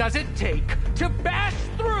does it take to bash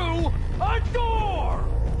through a door?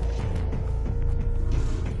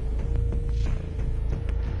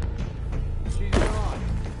 She's gone.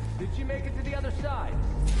 Did she make it to the other side?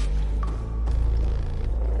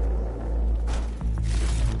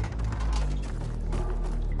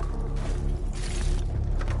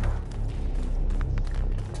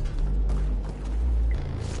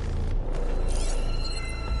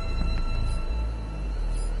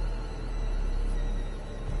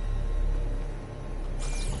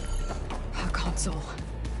 A console.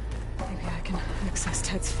 Maybe I can access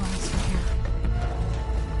Ted's files from here.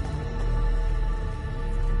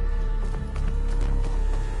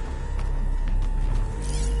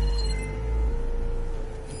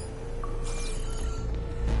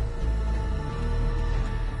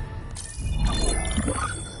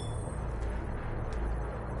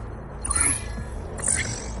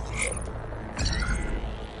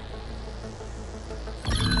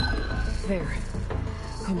 There.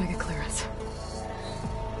 Omega clearance.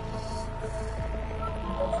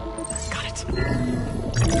 Got it.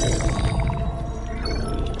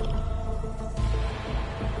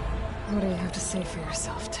 What do you have to say for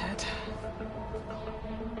yourself, Ted?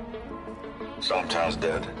 Sometimes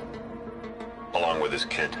dead. along with his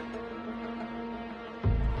kid.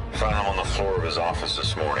 Found him on the floor of his office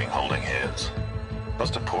this morning, holding hands.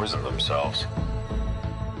 Must have poisoned themselves.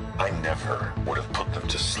 I never would have put them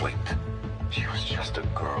to sleep. She was just a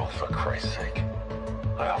girl, for Christ's sake.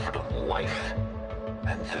 I offered them life,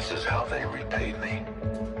 and this is how they repaid me,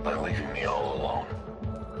 by leaving me all alone.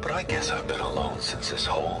 But I guess I've been alone since this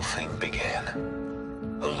whole thing began.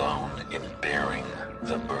 Alone in bearing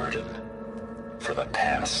the burden. For the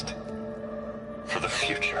past. For the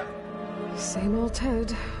future. Same old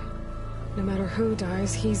Ted. No matter who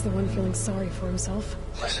dies, he's the one feeling sorry for himself.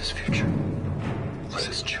 Liz's future.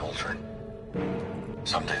 Liz's children.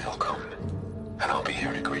 Someday they'll come, and I'll be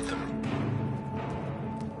here to greet them.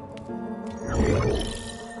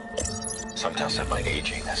 Some tell said my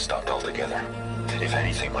aging has stopped altogether. If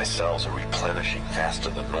anything, my cells are replenishing faster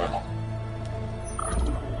than normal.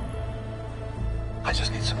 I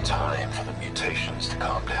just need some time for the mutations to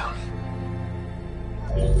calm down.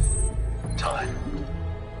 Time.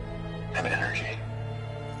 And energy.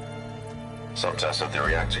 Some tests said the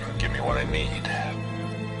reactor can give me what I need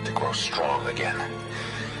to grow strong again.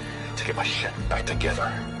 To get my shit back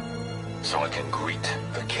together. So I can greet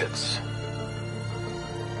the kids.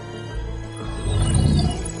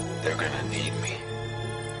 They're gonna need me.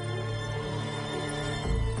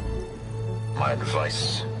 My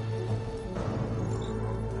advice.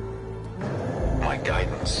 My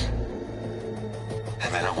guidance.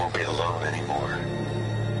 And then I won't be alone anymore.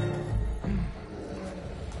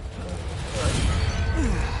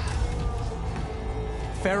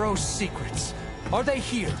 Pharaoh's secrets. Are they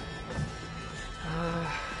here?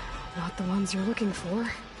 Not the ones you're looking for.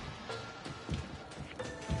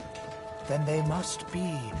 Then they must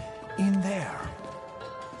be in there.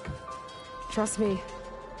 Trust me.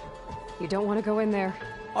 You don't want to go in there.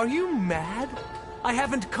 Are you mad? I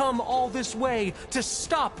haven't come all this way to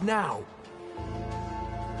stop now.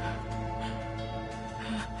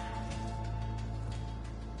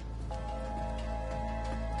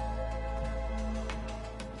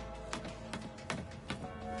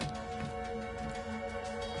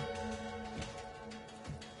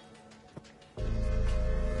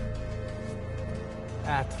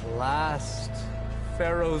 At last,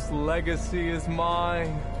 Pharaoh's legacy is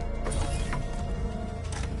mine.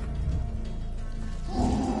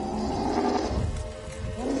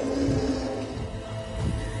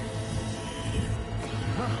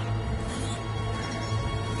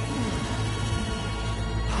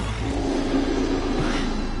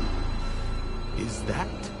 Is that?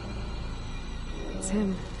 It's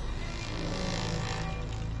him.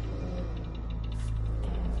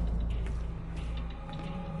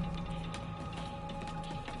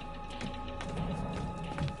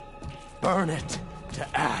 Burn it to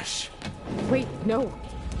ash. Wait, no.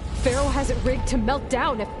 Pharaoh has it rigged to melt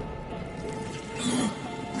down if...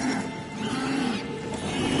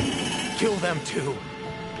 Kill them too.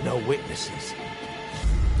 No witnesses.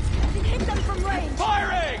 Hit them from range!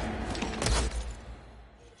 Firing!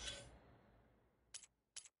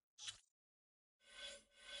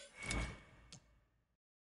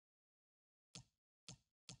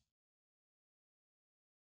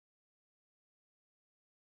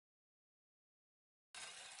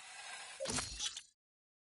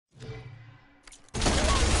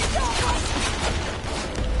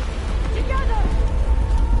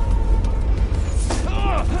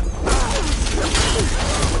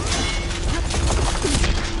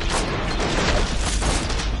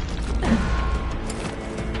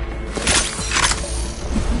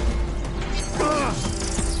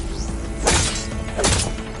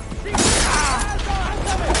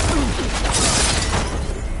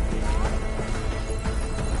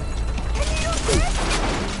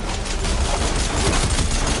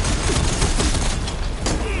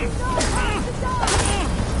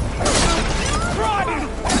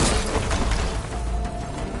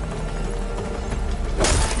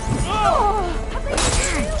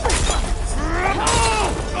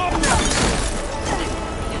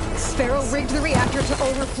 Pharaoh rigged the reactor to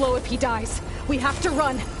overflow if he dies. We have to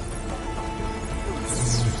run.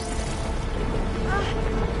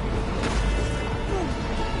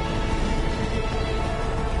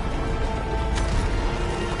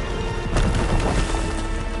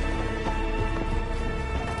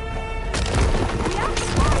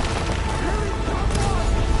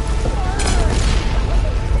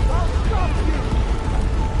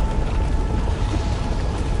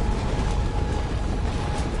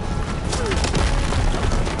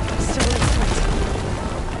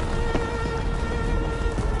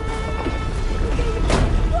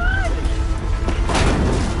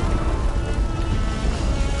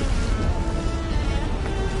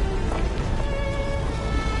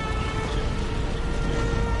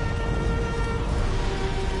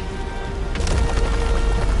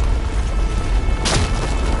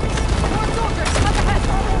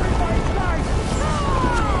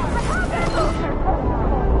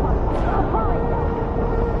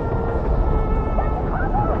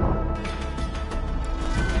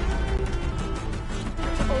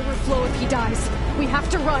 dies. We have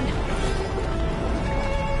to run.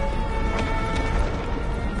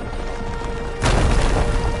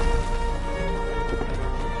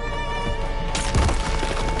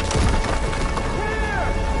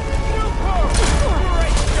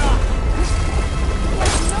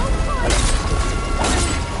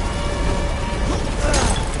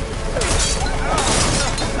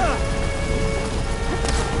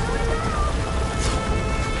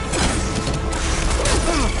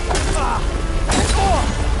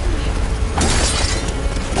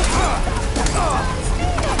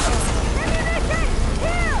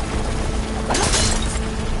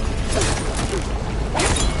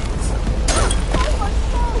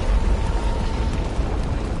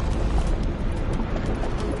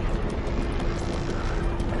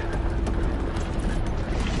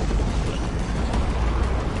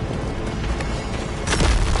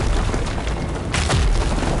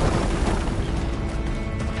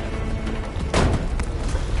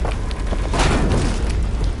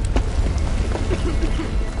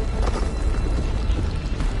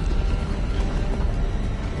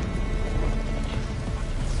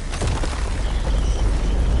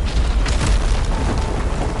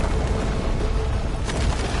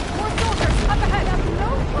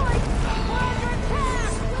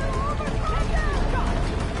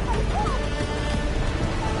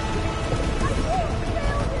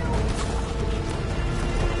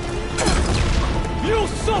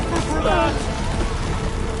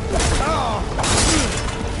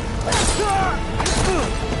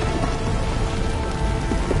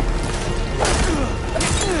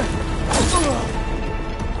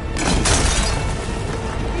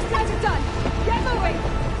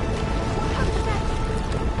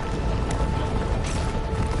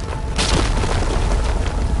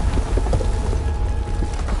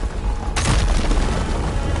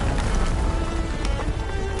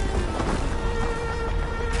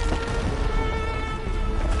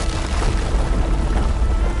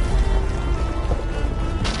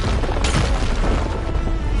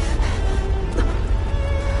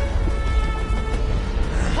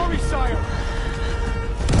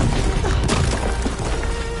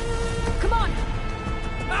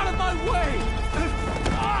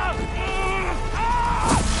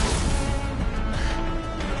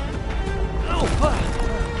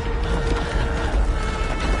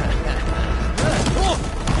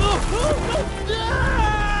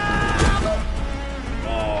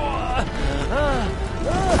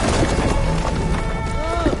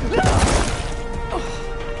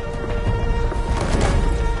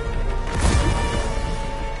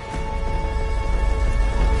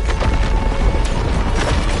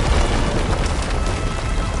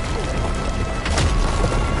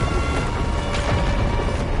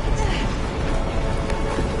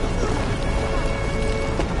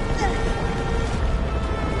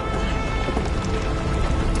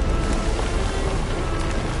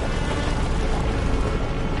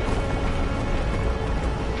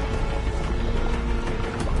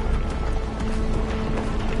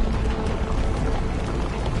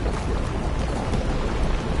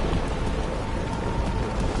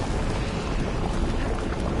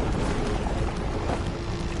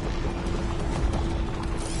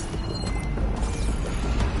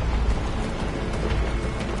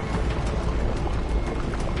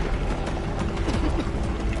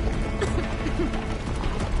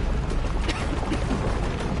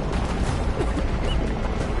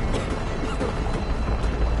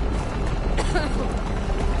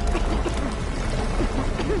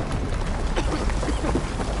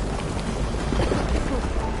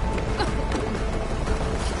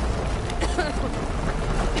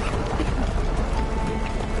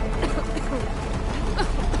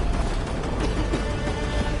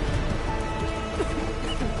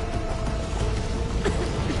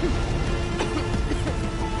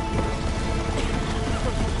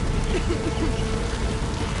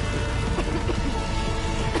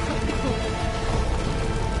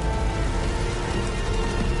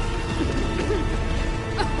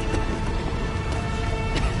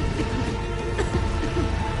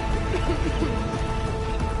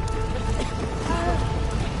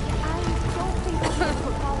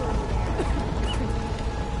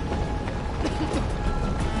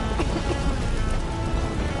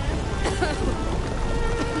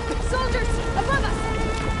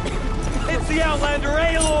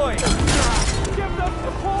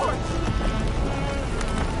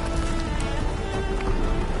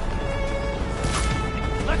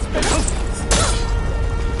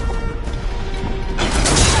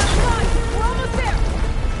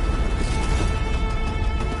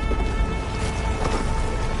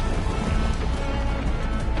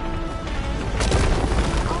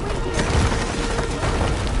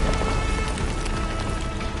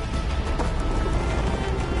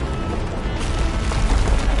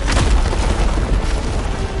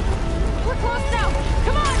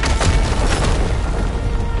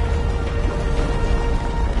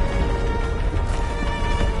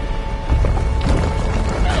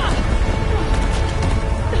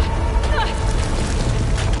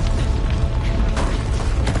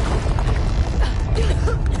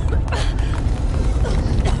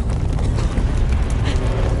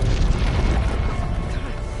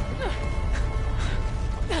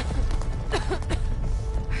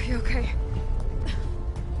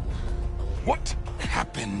 What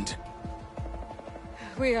happened?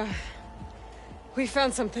 We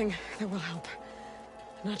found something that will help.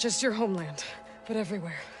 Not just your homeland, but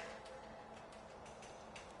everywhere.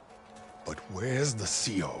 But where's the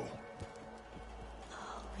CO?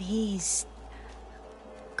 He's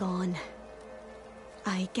gone.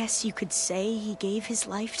 I guess you could say he gave his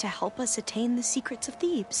life to help us attain the secrets of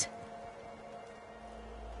Thebes.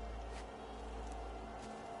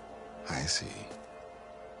 I see.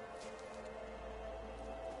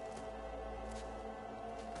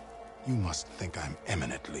 You must think I'm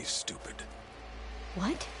eminently stupid.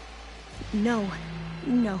 What? No.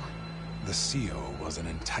 No. The CO was an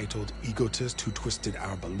entitled egotist who twisted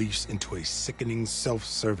our beliefs into a sickening,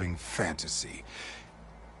 self-serving fantasy.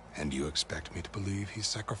 And you expect me to believe he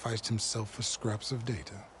sacrificed himself for scraps of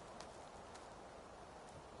data?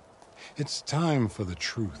 It's time for the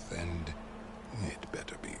truth, and it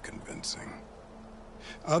better be convincing.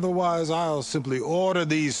 Otherwise, I'll simply order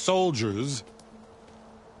these soldiers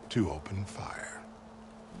to open fire.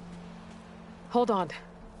 Hold on.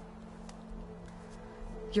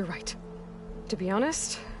 You're right. To be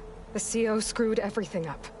honest, the CO screwed everything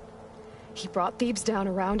up. He brought Thebes down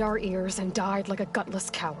around our ears and died like a gutless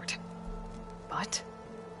coward. But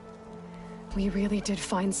we really did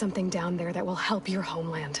find something down there that will help your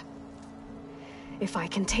homeland. If I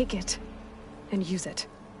can take it and use it.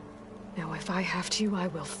 Now, if I have to, I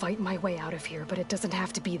will fight my way out of here, but it doesn't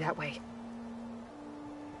have to be that way.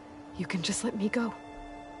 You can just let me go.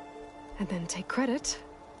 And then take credit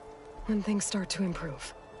when things start to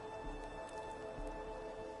improve.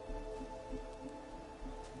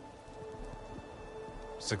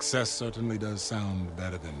 Success certainly does sound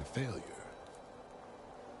better than failure.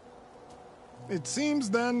 It seems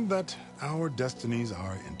then that our destinies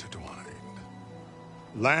are intertwined.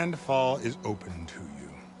 Landfall is open to you.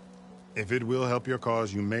 If it will help your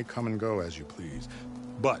cause, you may come and go as you please.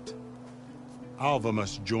 But Alva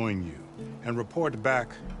must join you and report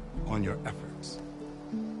back on your efforts.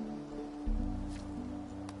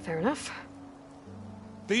 Fair enough.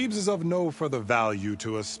 Thebes is of no further value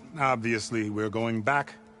to us. Obviously, we're going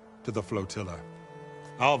back to the flotilla.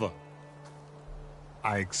 Alva,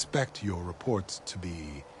 I expect your reports to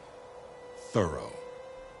be thorough.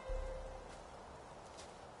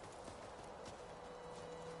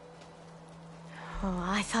 Oh,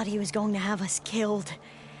 I thought he was going to have us killed.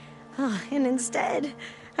 Oh, and instead,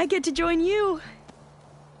 I get to join you.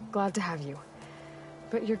 Glad to have you.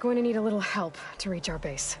 But you're going to need a little help to reach our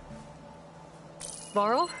base.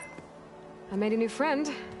 Varl, I made a new friend.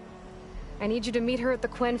 I need you to meet her at the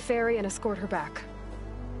Quen Ferry and escort her back.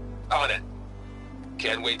 On it.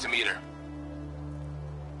 Can't wait to meet her.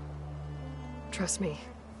 Trust me,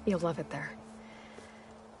 you'll love it there.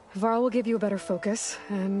 Varl will give you a better focus,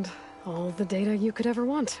 and all the data you could ever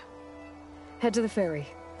want. Head to the ferry.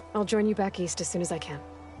 I'll join you back east as soon as I can.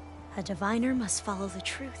 A diviner must follow the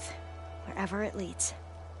truth, wherever it leads.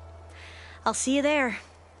 I'll see you there.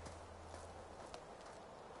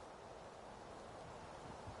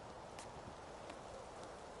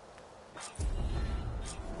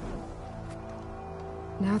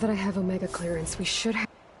 Now that I have Omega clearance, we should have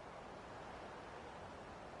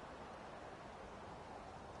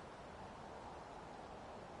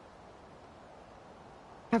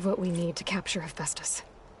what we need to capture Hephaestus.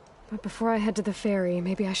 But before I head to the ferry,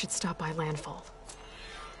 maybe I should stop by Landfall.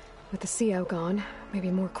 With the CO gone, maybe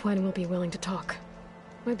more Quen will be willing to talk.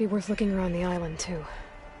 Might be worth looking around the island, too.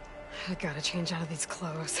 I gotta change out of these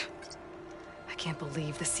clothes. I can't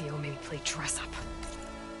believe the CO made me play dress up.